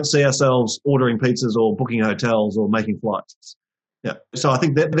 We don't see ourselves ordering pizzas or booking hotels or making flights. Yeah. So I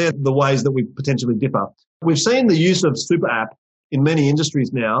think that they're the ways that we potentially differ. We've seen the use of super app in many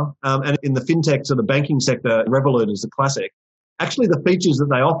industries now, and in the fintech sort of banking sector, Revolut is the classic. Actually, the features that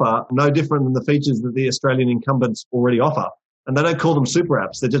they offer are no different than the features that the Australian incumbents already offer. And they don't call them super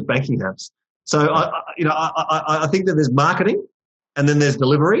apps, they're just banking apps. So, I think that there's marketing and then there's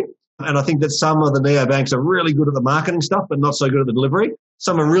delivery. And I think that some of the neobanks are really good at the marketing stuff, but not so good at the delivery.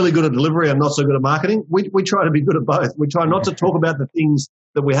 Some are really good at delivery and not so good at marketing. We try to be good at both. We try not to talk about the things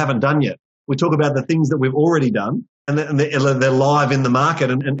that we haven't done yet. We talk about the things that we've already done and they're live in the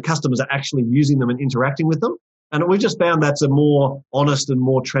market and customers are actually using them and interacting with them. And we just found that's a more honest and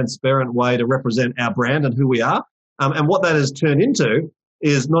more transparent way to represent our brand and who we are. And what that has turned into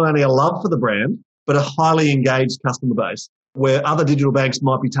is not only a love for the brand, but a highly engaged customer base, where other digital banks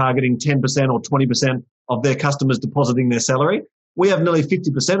might be targeting 10% or 20% of their customers depositing their salary. We have nearly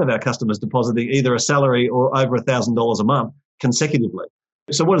 50% of our customers depositing either a salary or over $1,000 a month consecutively.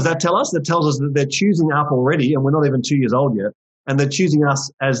 So what does that tell us? That tells us that they're choosing Up already, and we're not even 2 years old yet, and they're choosing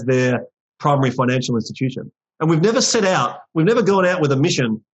us as their primary financial institution. And we've never gone out with a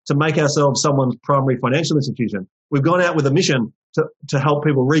mission to make ourselves someone's primary financial institution. We've gone out with a mission to help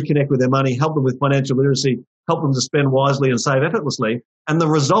people reconnect with their money, help them with financial literacy, help them to spend wisely and save effortlessly. And the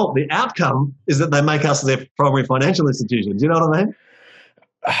result, the outcome, is that they make us their primary financial institution. Do you know what I mean?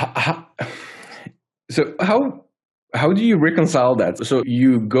 So how do you reconcile that? So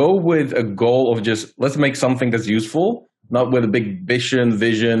you go with a goal of just, let's make something that's useful, not with a big vision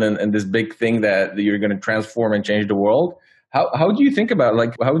and this big thing that you're going to transform and change the world. How do you think about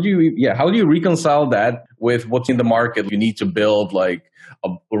how do you reconcile that with what's in the market? You need to build like a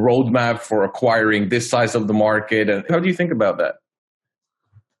roadmap for acquiring this size of the market. And how do you think about that?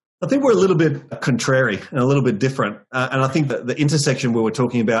 I think we're a little bit contrary and a little bit different. And I think that the intersection we were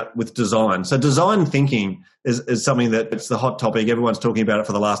talking about with design. So design thinking is something that it's the hot topic. Everyone's talking about it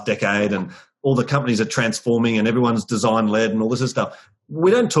for the last decade and all the companies are transforming and everyone's design led and all this stuff. We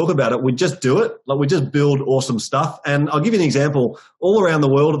don't talk about it. We just do it. Like we just build awesome stuff. And I'll give you an example. All around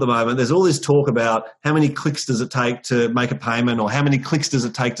the world at the moment, there's all this talk about how many clicks does it take to make a payment or how many clicks does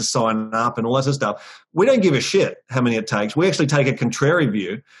it take to sign up and all that sort of stuff. We don't give a shit how many it takes. We actually take a contrary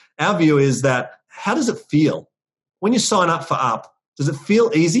view. Our view is that how does it feel? When you sign up for Up, does it feel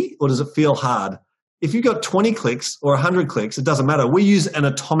easy or does it feel hard? If you've got 20 clicks or 100 clicks, it doesn't matter. We use an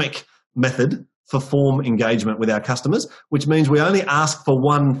atomic method for form engagement with our customers, which means we only ask for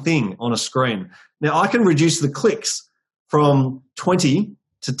one thing on a screen. Now, I can reduce the clicks from 20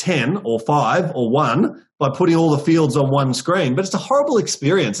 to 10 or 5 or 1 by putting all the fields on one screen, but it's a horrible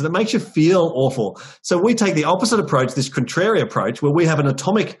experience and it makes you feel awful. So we take the opposite approach, this contrary approach, where we have an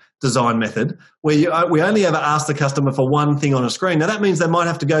atomic design method where we only ever ask the customer for one thing on a screen. Now that means they might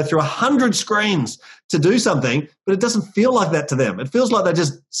have to go through 100 screens to do something, but it doesn't feel like that to them. It feels like they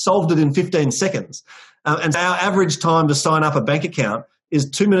just solved it in 15 seconds. And our average time to sign up a bank account is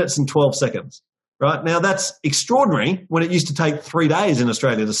 2 minutes and 12 seconds. Right? Now, that's extraordinary when it used to take 3 days in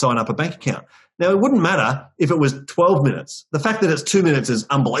Australia to sign up a bank account. Now, it wouldn't matter if it was 12 minutes. The fact that it's 2 minutes is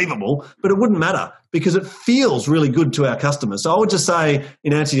unbelievable, but it wouldn't matter because it feels really good to our customers. So I would just say,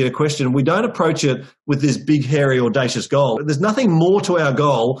 in answer to your question, we don't approach it with this big, hairy, audacious goal. There's nothing more to our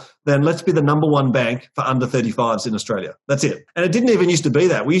goal than let's be the number one bank for under 35s in Australia. That's it. And it didn't even used to be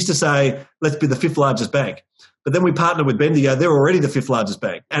that. We used to say, let's be the 5th largest bank. But then we partnered with Bendigo. They're already the 5th largest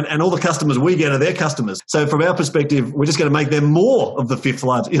bank. And all the customers we get are their customers. So from our perspective, we're just going to make them more of the 5th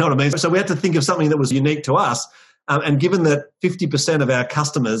largest. You know what I mean? So we had to think of something that was unique to us. And given that 50% of our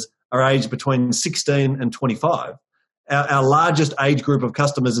customers are aged between 16 and 25, Our largest age group of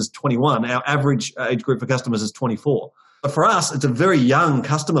customers is 21. Our average age group for customers is 24. But for us, it's a very young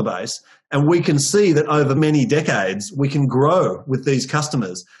customer base, and we can see that over many decades, we can grow with these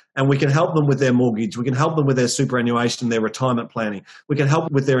customers, and we can help them with their mortgage. We can help them with their superannuation, their retirement planning. We can help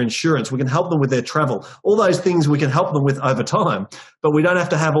them with their insurance. We can help them with their travel. All those things we can help them with over time, but we don't have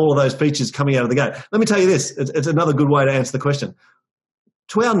to have all of those features coming out of the gate. Let me tell you this. It's another good way to answer the question.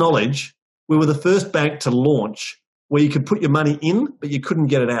 To our knowledge, we were the first bank to launch where you could put your money in, but you couldn't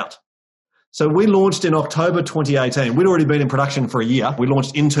get it out. So we launched in October 2018. We'd already been in production for a year. We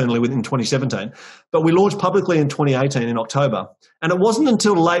launched internally in 2017, but we launched publicly in 2018 in October. And it wasn't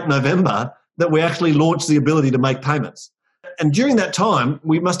until late November that we actually launched the ability to make payments. And during that time,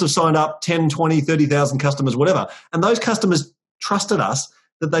 we must have signed up 10, 20, 30,000 customers, whatever. And those customers trusted us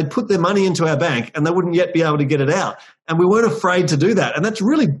that they'd put their money into our bank and they wouldn't yet be able to get it out. And we weren't afraid to do that. And that's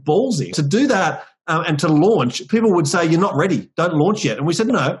really ballsy. To do that and to launch, people would say, you're not ready. Don't launch yet. And we said,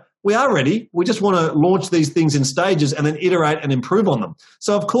 no. We are ready. We just want to launch these things in stages and then iterate and improve on them.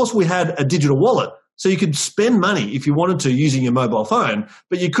 So, of course, we had a digital wallet. So you could spend money if you wanted to using your mobile phone,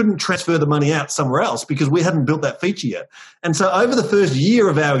 but you couldn't transfer the money out somewhere else because we hadn't built that feature yet. And so over the first year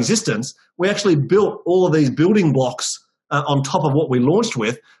of our existence, we actually built all of these building blocks on top of what we launched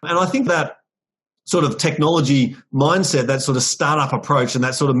with. And I think that sort of technology mindset, that sort of startup approach and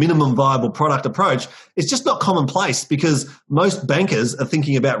that sort of minimum viable product approach is just not commonplace because most bankers are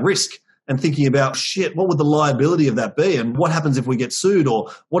thinking about risk and thinking about, shit, what would the liability of that be? And what happens if we get sued? Or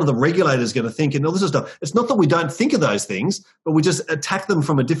what are the regulators going to think? And all this sort of stuff. It's not that we don't think of those things, but we just attack them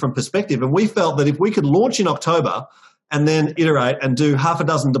from a different perspective. And we felt that if we could launch in October and then iterate and do half a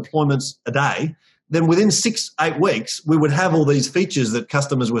dozen deployments a day, then within 6-8 weeks, we would have all these features that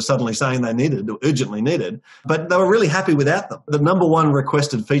customers were suddenly saying they needed, or urgently needed, but they were really happy without them. The number one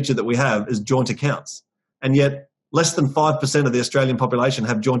requested feature that we have is joint accounts. And yet less than 5% of the Australian population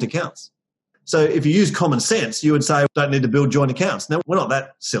have joint accounts. So if you use common sense, you would say, don't need to build joint accounts. Now, we're not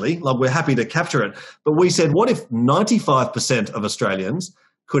that silly. Like, we're happy to capture it. But we said, what if 95% of Australians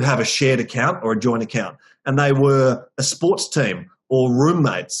could have a shared account or a joint account? And they were a sports team, or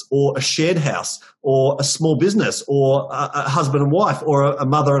roommates, or a shared house, or a small business, or a husband and wife, or a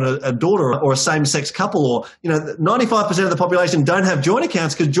mother and a daughter, or a same-sex couple, or 95% of the population don't have joint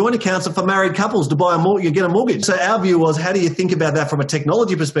accounts because joint accounts are for married couples to buy you get a mortgage. So our view was, how do you think about that from a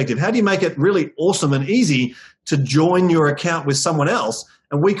technology perspective? How do you make it really awesome and easy to join your account with someone else?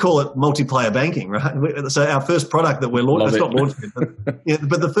 And we call it multiplayer banking, right? So our first product that we're launching,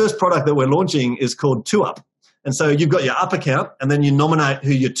 but the first product that we're launching is called 2Up. And so you've got your up account, and then you nominate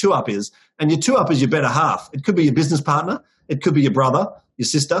who your 2Up is. And your 2Up is your better half. It could be your business partner. It could be your brother, your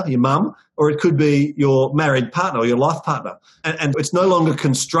sister, your mum, or it could be your married partner or your life partner. And it's no longer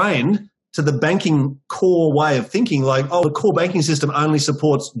constrained to the banking core way of thinking, like, oh, the core banking system only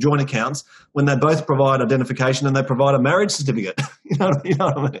supports joint accounts when they both provide identification and they provide a marriage certificate. You know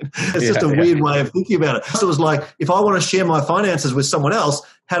what I mean? It's just a weird way of thinking about it. So it was like, if I want to share my finances with someone else,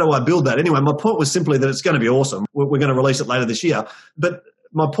 how do I build that? Anyway, my point was simply that it's going to be awesome. We're going to release it later this year. But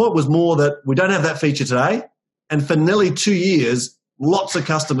my point was more that we don't have that feature today. And for nearly 2 years, lots of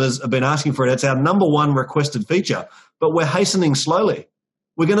customers have been asking for it. It's our number one requested feature, but we're hastening slowly.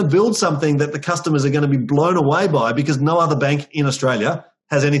 We're going to build something that the customers are going to be blown away by because no other bank in Australia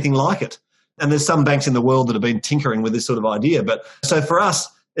has anything like it. And there's some banks in the world that have been tinkering with this sort of idea. But so for us,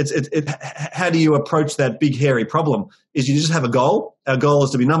 how do you approach that big, hairy problem? Is you just have a goal. Our goal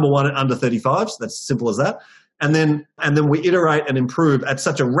is to be number one at under 35s. That's as simple as that. And then we iterate and improve at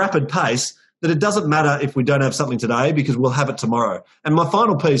such a rapid pace that it doesn't matter if we don't have something today because we'll have it tomorrow. And my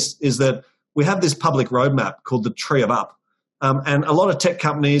final piece is that we have this public roadmap called the Tree of Up. And a lot of tech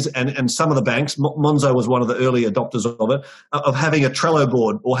companies and some of the banks, Monzo was one of the early adopters of it, of having a Trello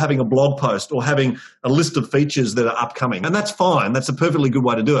board or having a blog post or having a list of features that are upcoming. And that's fine. That's a perfectly good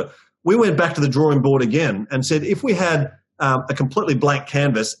way to do it. We went back to the drawing board again and said, if we had a completely blank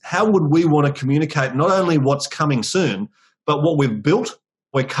canvas, how would we want to communicate not only what's coming soon, but what we've built,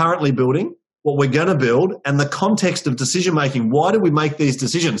 we're currently building, what we're going to build, and the context of decision-making. Why do we make these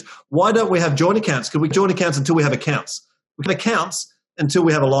decisions? Why don't we have joint accounts? Because we joint accounts until we have accounts. We have accounts until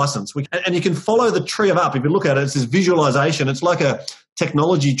we have a license. And you can follow the Tree of Up. If you look at it, it's this visualization. It's like a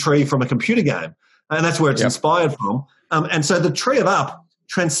technology tree from a computer game. And that's where it's inspired from. And so the Tree of Up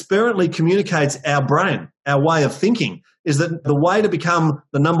transparently communicates our brain, our way of thinking, is that the way to become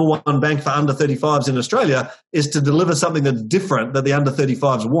the number one bank for under 35s in Australia is to deliver something that's different that the under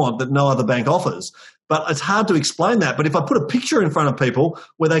 35s want that no other bank offers. But it's hard to explain that. But if I put a picture in front of people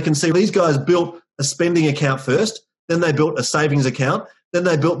where they can see these guys built a spending account first, then they built a savings account, then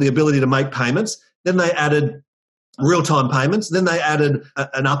they built the ability to make payments, then they added real-time payments. Then they added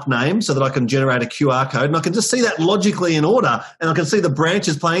an up name so that I can generate a QR code, and I can just see that logically in order, and I can see the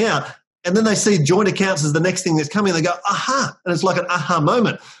branches playing out. And then they see joint accounts as the next thing that's coming. They go, aha. And it's like an aha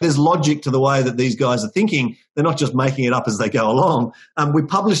moment. There's logic to the way that these guys are thinking. They're not just making it up as they go along. We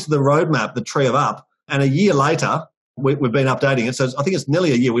published the roadmap, the Tree of Up, and a year later, we've been updating it. So I think it's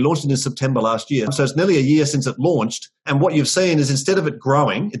nearly a year. We launched it in September last year. So it's nearly a year since it launched. And what you've seen is instead of it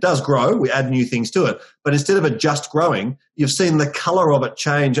growing, it does grow. We add new things to it. But instead of it just growing, you've seen the color of it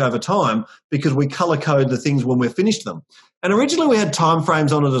change over time because we color code the things when we've finished them. And originally we had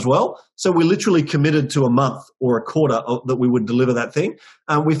timeframes on it as well. So we literally committed to a month or a quarter that we would deliver that thing.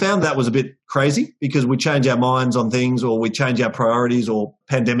 We found that was a bit crazy because we change our minds on things, or we change our priorities, or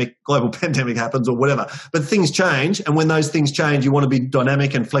global pandemic happens or whatever. But things change. And when those things change, you want to be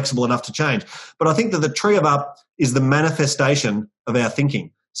dynamic and flexible enough to change. But I think that the Tree of Up is the manifestation of our thinking.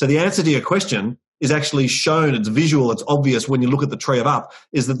 So the answer to your question is actually shown. It's visual. It's obvious when you look at the Tree of Up,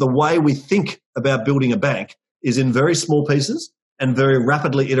 is that the way we think about building a bank is in very small pieces and very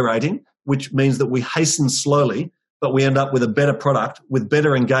rapidly iterating, which means that we hasten slowly, but we end up with a better product with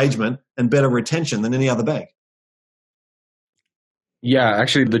better engagement and better retention than any other bank. Yeah,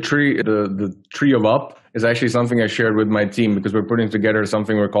 actually, the Tree of Up is actually something I shared with my team because we're putting together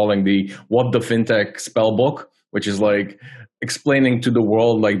something we're calling the What the FinTech Spellbook, which is like explaining to the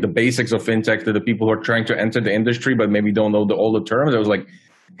world like the basics of fintech to the people who are trying to enter the industry but maybe don't know all the terms. I was like,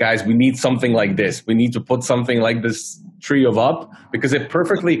 guys, we need something like this. We need to put something like this Tree of Up because it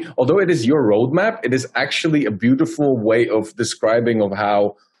perfectly, although it is your roadmap, it is actually a beautiful way of describing of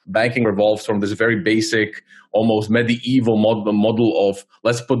how banking revolves from this very basic, almost medieval model of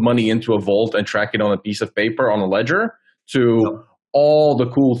let's put money into a vault and track it on a piece of paper on a ledger to all the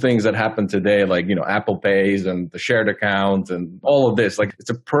cool things that happen today, like, Apple Pays and the shared account and all of this. Like, it's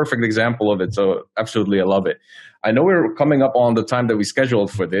a perfect example of it. So absolutely, I love it. I know we're coming up on the time that we scheduled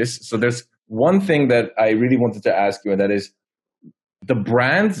for this. So there's one thing that I really wanted to ask you, and that is the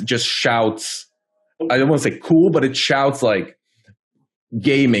brand just shouts, I don't want to say cool, but it shouts like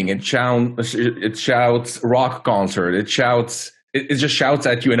gaming. It shouts rock concert. It just shouts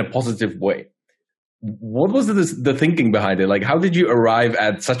at you in a positive way. What was the thinking behind it? Like, how did you arrive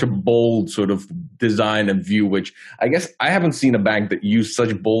at such a bold sort of design and view, which I guess I haven't seen a bank that used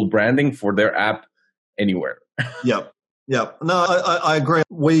such bold branding for their app anywhere. Yep. No, I agree.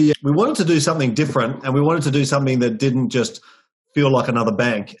 We wanted to do something different, and we wanted to do something that didn't just feel like another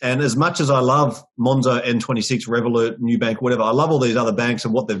bank. And as much as I love Monzo, N26, Revolut, Nubank, whatever, I love all these other banks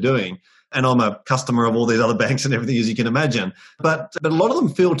and what they're doing. And I'm a customer of all these other banks and everything, as you can imagine. But a lot of them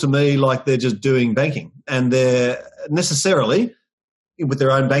feel to me like they're just doing banking, and they're necessarily, with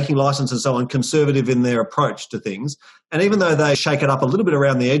their own banking license and so on, conservative in their approach to things. And even though they shake it up a little bit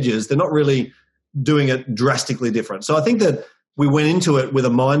around the edges, they're not really doing it drastically different. So I think that we went into it with a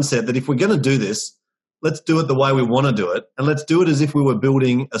mindset that if we're going to do this, let's do it the way we want to do it. And let's do it as if we were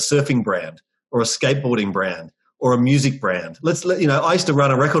building a surfing brand or a skateboarding brand or a music brand. I used to run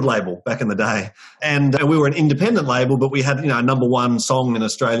a record label back in the day, and we were an independent label, but we had, a number one song in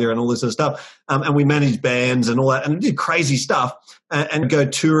Australia and all this sort of stuff. And we managed bands and all that, and did crazy stuff and go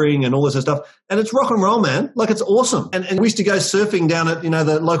touring and all this sort of stuff. And it's rock and roll, man. Like, it's awesome. And we used to go surfing down at,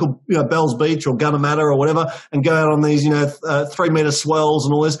 the local, Bells Beach or Gunnamatta or whatever, and go out on these, 3-meter swells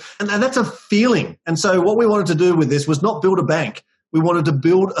and all this. And that's a feeling. And so what we wanted to do with this was not build a bank. We wanted to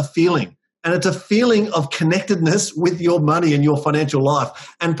build a feeling. And it's a feeling of connectedness with your money and your financial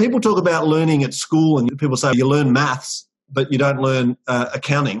life. And people talk about learning at school, and people say you learn maths, but you don't learn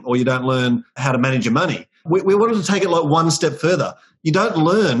accounting, or you don't learn how to manage your money. We wanted to take it like one step further. You don't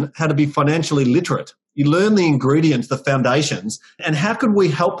learn how to be financially literate. You learn the ingredients, the foundations, and how could we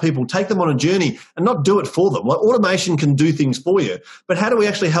help people take them on a journey and not do it for them? Like, automation can do things for you, but how do we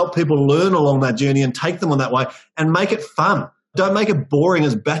actually help people learn along that journey and take them on that way and make it fun? Don't make it boring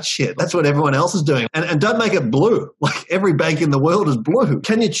as batshit. That's what everyone else is doing. And don't make it blue. Like, every bank in the world is blue.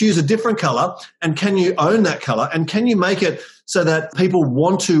 Can you choose a different color, and can you own that color, and can you make it so that people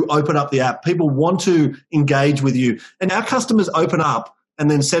want to open up the app, people want to engage with you? And our customers open up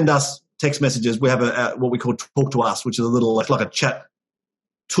and then send us text messages. We have what we call Talk to Us, which is like a chat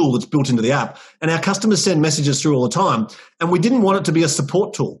tool that's built into the app. And our customers send messages through all the time. And we didn't want it to be a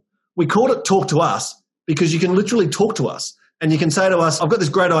support tool. We called it Talk to Us because you can literally talk to us. And you can say to us, I've got this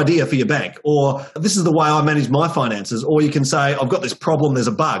great idea for your bank, or this is the way I manage my finances. Or you can say, I've got this problem, there's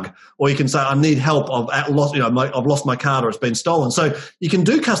a bug. Or you can say, I need help, I've lost my card, or it's been stolen. So you can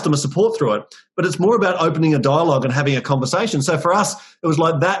do customer support through it, but it's more about opening a dialogue and having a conversation. So for us, it was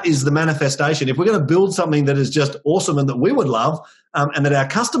like, that is the manifestation. If we're going to build something that is just awesome and that we would love, and that our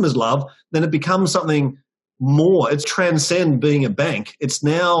customers love, then it becomes something more. It's transcend being a bank. It's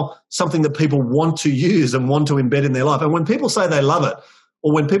now something that people want to use and want to embed in their life. And when people say they love it,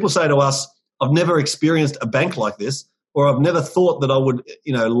 or when people say to us, I've never experienced a bank like this, or I've never thought that I would,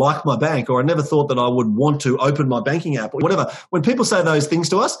 like my bank, or I never thought that I would want to open my banking app, or whatever. When people say those things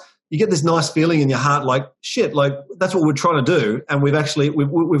to us, you get this nice feeling in your heart, like, shit, like that's what we're trying to do. And we've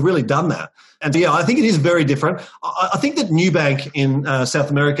really done that. And yeah, I think it is very different. I think that Nubank in South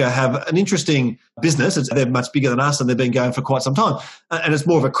America have an interesting business. They're much bigger than us, and they've been going for quite some time. And it's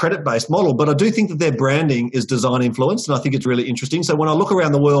more of a credit-based model. But I do think that their branding is design influenced, and I think it's really interesting. So when I look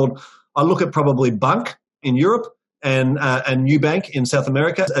around the world, I look at probably Bunk in Europe and Nubank in South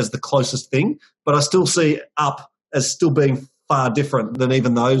America as the closest thing. But I still see Up as still being far different than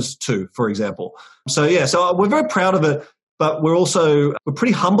even those two, for example. So yeah, so we're very proud of it, but we're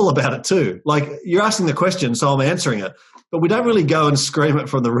pretty humble about it too. Like, you're asking the question, so I'm answering it. But we don't really go and scream it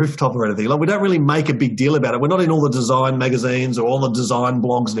from the rooftop or anything. Like, we don't really make a big deal about it. We're not in all the design magazines or all the design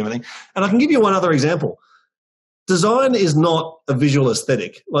blogs and everything. And I can give you one other example. Design is not a visual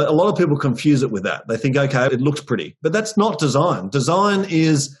aesthetic. Like, a lot of people confuse it with that. They think, okay, it looks pretty. But that's not design. Design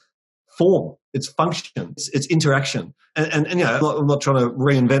is form. It's function. It's interaction. And I'm not trying to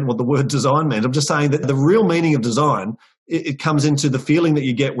reinvent what the word design means. I'm just saying that the real meaning of design, it comes into the feeling that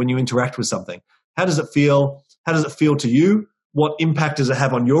you get when you interact with something. How does it feel? How does it feel to you? What impact does it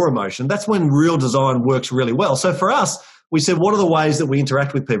have on your emotion? That's when real design works really well. So for us, we said, what are the ways that we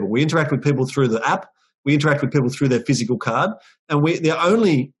interact with people? We interact with people through the app. We interact with people through their physical card. And the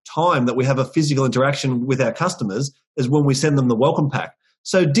only time that we have a physical interaction with our customers is when we send them the welcome pack.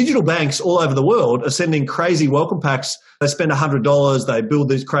 So digital banks all over the world are sending crazy welcome packs. They spend $100, they build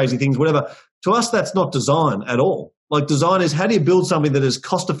these crazy things, whatever. To us, that's not design at all. Like, design is, how do you build something that is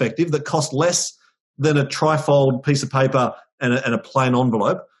cost effective, that costs less than a trifold piece of paper and a plain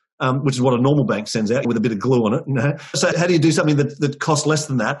envelope, which is what a normal bank sends out with a bit of glue on it. So how do you do something that costs less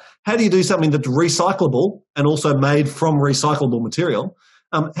than that? How do you do something that's recyclable and also made from recyclable material?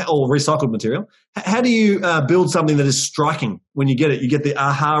 Or recycled material. How do you build something that is striking when you get it? You get the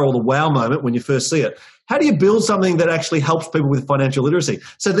aha or the wow moment when you first see it. How do you build something that actually helps people with financial literacy?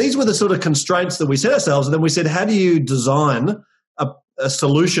 So these were the sort of constraints that we set ourselves. And then we said, how do you design a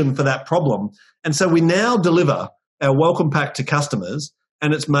solution for that problem? And so we now deliver our welcome pack to customers,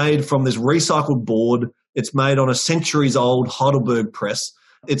 and it's made from this recycled board. It's made on a centuries-old Heidelberg press.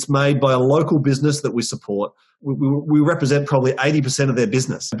 It's made by a local business that we support. We represent probably 80% of their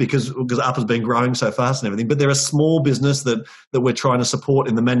business because Up has been growing so fast and everything. But they're a small business that we're trying to support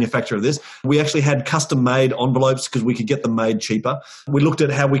in the manufacture of this. We actually had custom-made envelopes because we could get them made cheaper. We looked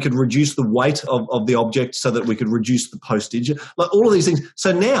at how we could reduce the weight of the object so that we could reduce the postage. Like, all of these things.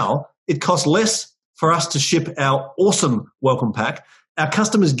 So now it costs less for us to ship our awesome welcome pack. Our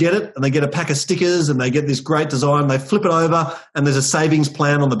customers get it, and they get a pack of stickers, and they get this great design. They flip it over, and there's a savings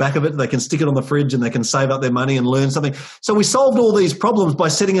plan on the back of it. They can stick it on the fridge, and they can save up their money and learn something. So we solved all these problems by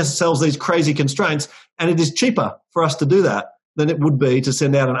setting ourselves these crazy constraints, and it is cheaper for us to do that than it would be to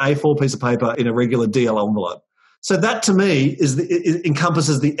send out an A4 piece of paper in a regular DL envelope. So that, to me, it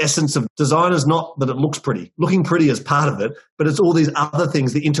encompasses the essence of design. Is not that it looks pretty. Looking pretty is part of it, but it's all these other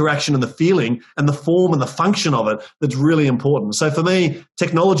things, the interaction and the feeling and the form and the function of it, that's really important. So for me,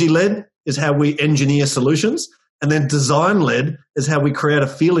 technology-led is how we engineer solutions, and then design-led is how we create a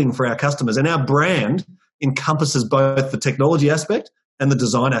feeling for our customers. And our brand encompasses both the technology aspect and the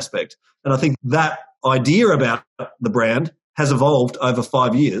design aspect. And I think that idea about the brand has evolved over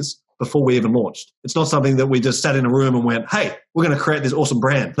 5 years before we even launched. It's not something that we just sat in a room and went, hey, we're going to create this awesome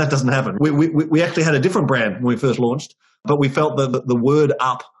brand. That doesn't happen. We actually had a different brand when we first launched, but we felt that the word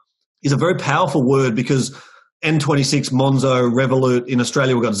Up is a very powerful word because N26, Monzo, Revolut, in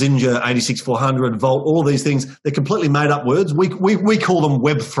Australia we've got Zinger, 86400, Volt, all of these things, they're completely made up words. We call them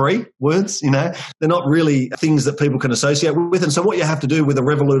Web3 words, They're not really things that people can associate with. And so what you have to do with a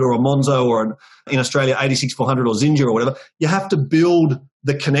Revolut or a Monzo or in Australia 86400 or Zinger or whatever, you have to build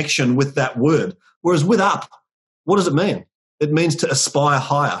the connection with that word. Whereas with Up, what does it mean? It means to aspire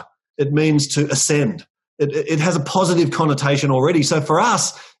higher. It means to ascend. It has a positive connotation already. So for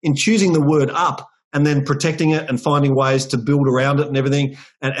us, in choosing the word Up, and then protecting it and finding ways to build around it and everything,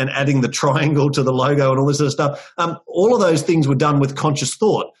 and adding the triangle to the logo and all this sort of stuff. All of those things were done with conscious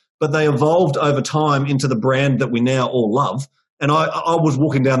thought, but they evolved over time into the brand that we now all love. And I was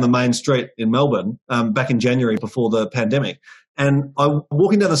walking down the main street in Melbourne back in January before the pandemic. And I'm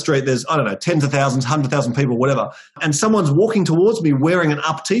walking down the street, there's, I don't know, tens of thousands, 100,000 people, whatever. And someone's walking towards me wearing an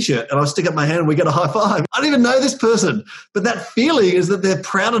Up t-shirt, and I stick up my hand and we get a high five. I don't even know this person. But that feeling is that they're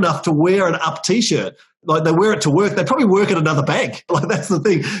proud enough to wear an Up t-shirt. Like they wear it to work. They probably work at another bank. Like that's the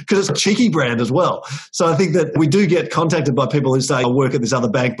thing, because it's a cheeky brand as well. So I think that we do get contacted by people who say, I work at this other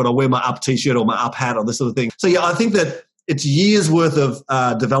bank, but I wear my Up t-shirt or my Up hat or this sort of thing. So yeah, I think that it's years worth of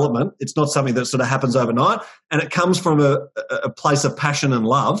development. It's not something that sort of happens overnight, and it comes from a place of passion and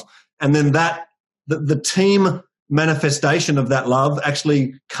love. And then the team manifestation of that love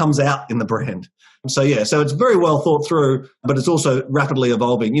actually comes out in the brand. So yeah, so it's very well thought through, but it's also rapidly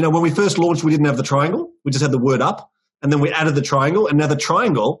evolving. You know, when we first launched, we didn't have the triangle. We just had the word Up, and then we added the triangle, and now the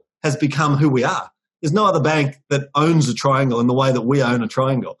triangle has become who we are. There's no other bank that owns a triangle in the way that we own a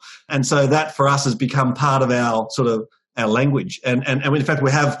triangle. And so that for us has become part of our sort of our language. And in fact,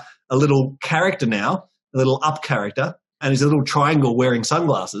 we have a little character now, a little Up character, and he's a little triangle wearing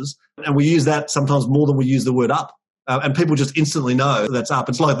sunglasses. And we use that sometimes more than we use the word Up. And people just instantly know that's Up.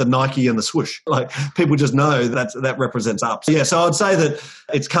 It's like the Nike and the swoosh. Like people just know that represents Up. So yeah, so I'd say that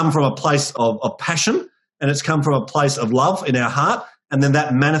it's come from a place of passion, and it's come from a place of love in our heart, and then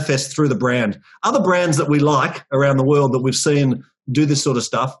that manifests through the brand. Other brands that we like around the world that we've seen do this sort of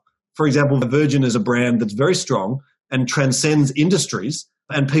stuff, for example, Virgin is a brand that's very strong and transcends industries,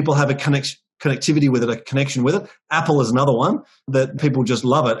 and people have a connectivity with it, a connection with it. Apple is another one that people just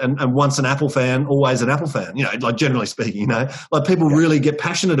love it. And once an Apple fan, always an Apple fan, you know, like generally speaking, you know, like people really get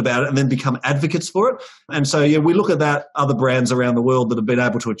passionate about it and then become advocates for it. And so, yeah, we look at that, other brands around the world that have been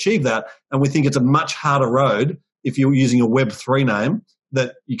able to achieve that. And we think it's a much harder road if you're using a Web3 name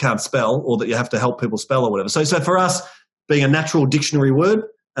that you can't spell or that you have to help people spell or whatever. So for us, being a natural dictionary word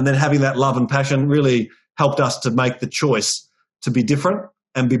and then having that love and passion really helped us to make the choice to be different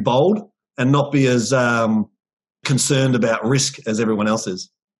and be bold and not be as concerned about risk as everyone else is.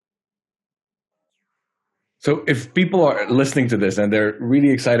 So if people are listening to this and they're really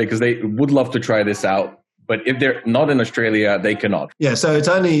excited because they would love to try this out, but if they're not in Australia, they cannot. Yeah, so it's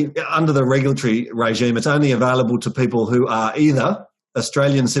only under the regulatory regime, it's only available to people who are either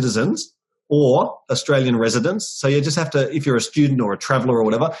Australian citizens or Australian residents. So you just have to, if you're a student or a traveller or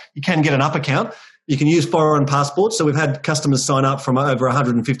whatever, you can get an Up account. You can use foreign passports. So we've had customers sign up from over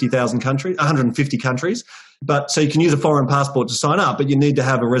 150 countries. But so you can use a foreign passport to sign up, but you need to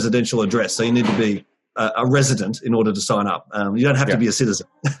have a residential address. So you need to be a resident in order to sign up. You don't have to be a citizen.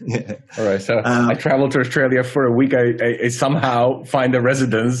 Yeah. All right. So I traveled to Australia for a week. I somehow find a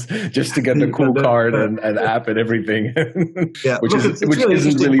residence just to get the cool card and app and everything, yeah. which isn't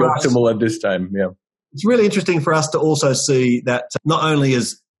really optimal at this time. Yeah. It's really interesting for us to also see that not only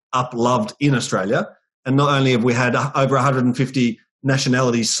is Up loved in Australia, and not only have we had over 150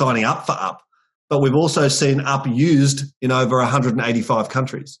 nationalities signing up for Up, but we've also seen Up used in over 185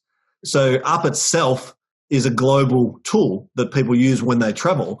 countries. So Up itself is a global tool that people use when they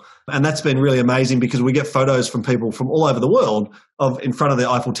travel. And that's been really amazing because we get photos from people from all over the world of in front of the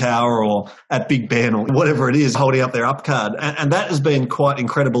Eiffel Tower or at Big Ben or whatever it is, holding up their Up card. And that has been quite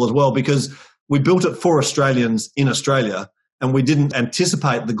incredible as well because we built it for Australians in Australia. And we didn't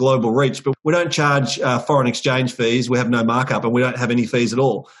anticipate the global reach, but we don't charge foreign exchange fees. We have no markup and we don't have any fees at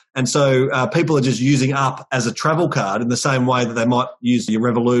all. And so people are just using Up as a travel card in the same way that they might use your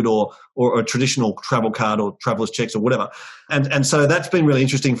Revolut or a traditional travel card or traveller's checks or whatever. And so that's been really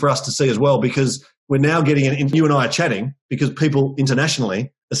interesting for us to see as well because we're now getting it, you and I are chatting because people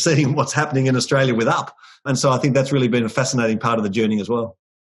internationally are seeing what's happening in Australia with Up. And so I think that's really been a fascinating part of the journey as well.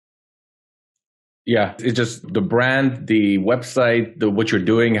 Yeah, it's just the brand, the website, what you're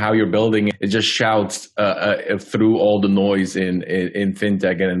doing, how you're building, it just shouts through all the noise in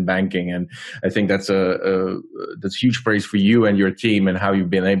fintech and in banking. And I think that's huge praise for you and your team and how you've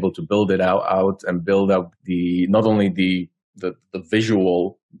been able to build it out and build up not only the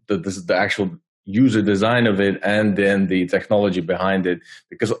visual, the actual user design of it and then the technology behind it.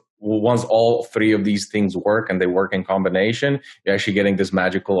 Because once all three of these things work and they work in combination, you're actually getting this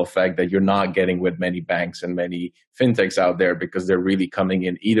magical effect that you're not getting with many banks and many fintechs out there because they're really coming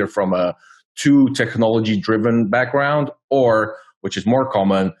in either from a too technology-driven background or, which is more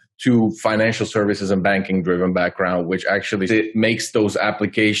common, to financial services and banking-driven background, which actually it makes those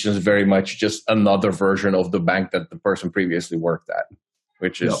applications very much just another version of the bank that the person previously worked at,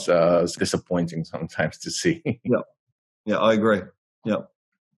 which is disappointing sometimes to see. Yeah, I agree. Yeah.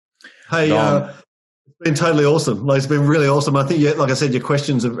 Hey, it's been totally awesome. Like, it's been really awesome. I think, like I said, your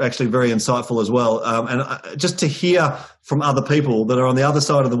questions are actually very insightful as well. And just to hear from other people that are on the other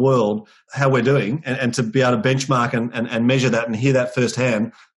side of the world how we're doing and to be able to benchmark and measure that and hear that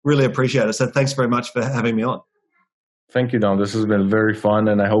firsthand, really appreciate it. So thanks very much for having me on. Thank you, Don. This has been very fun,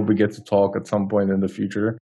 and I hope we get to talk at some point in the future.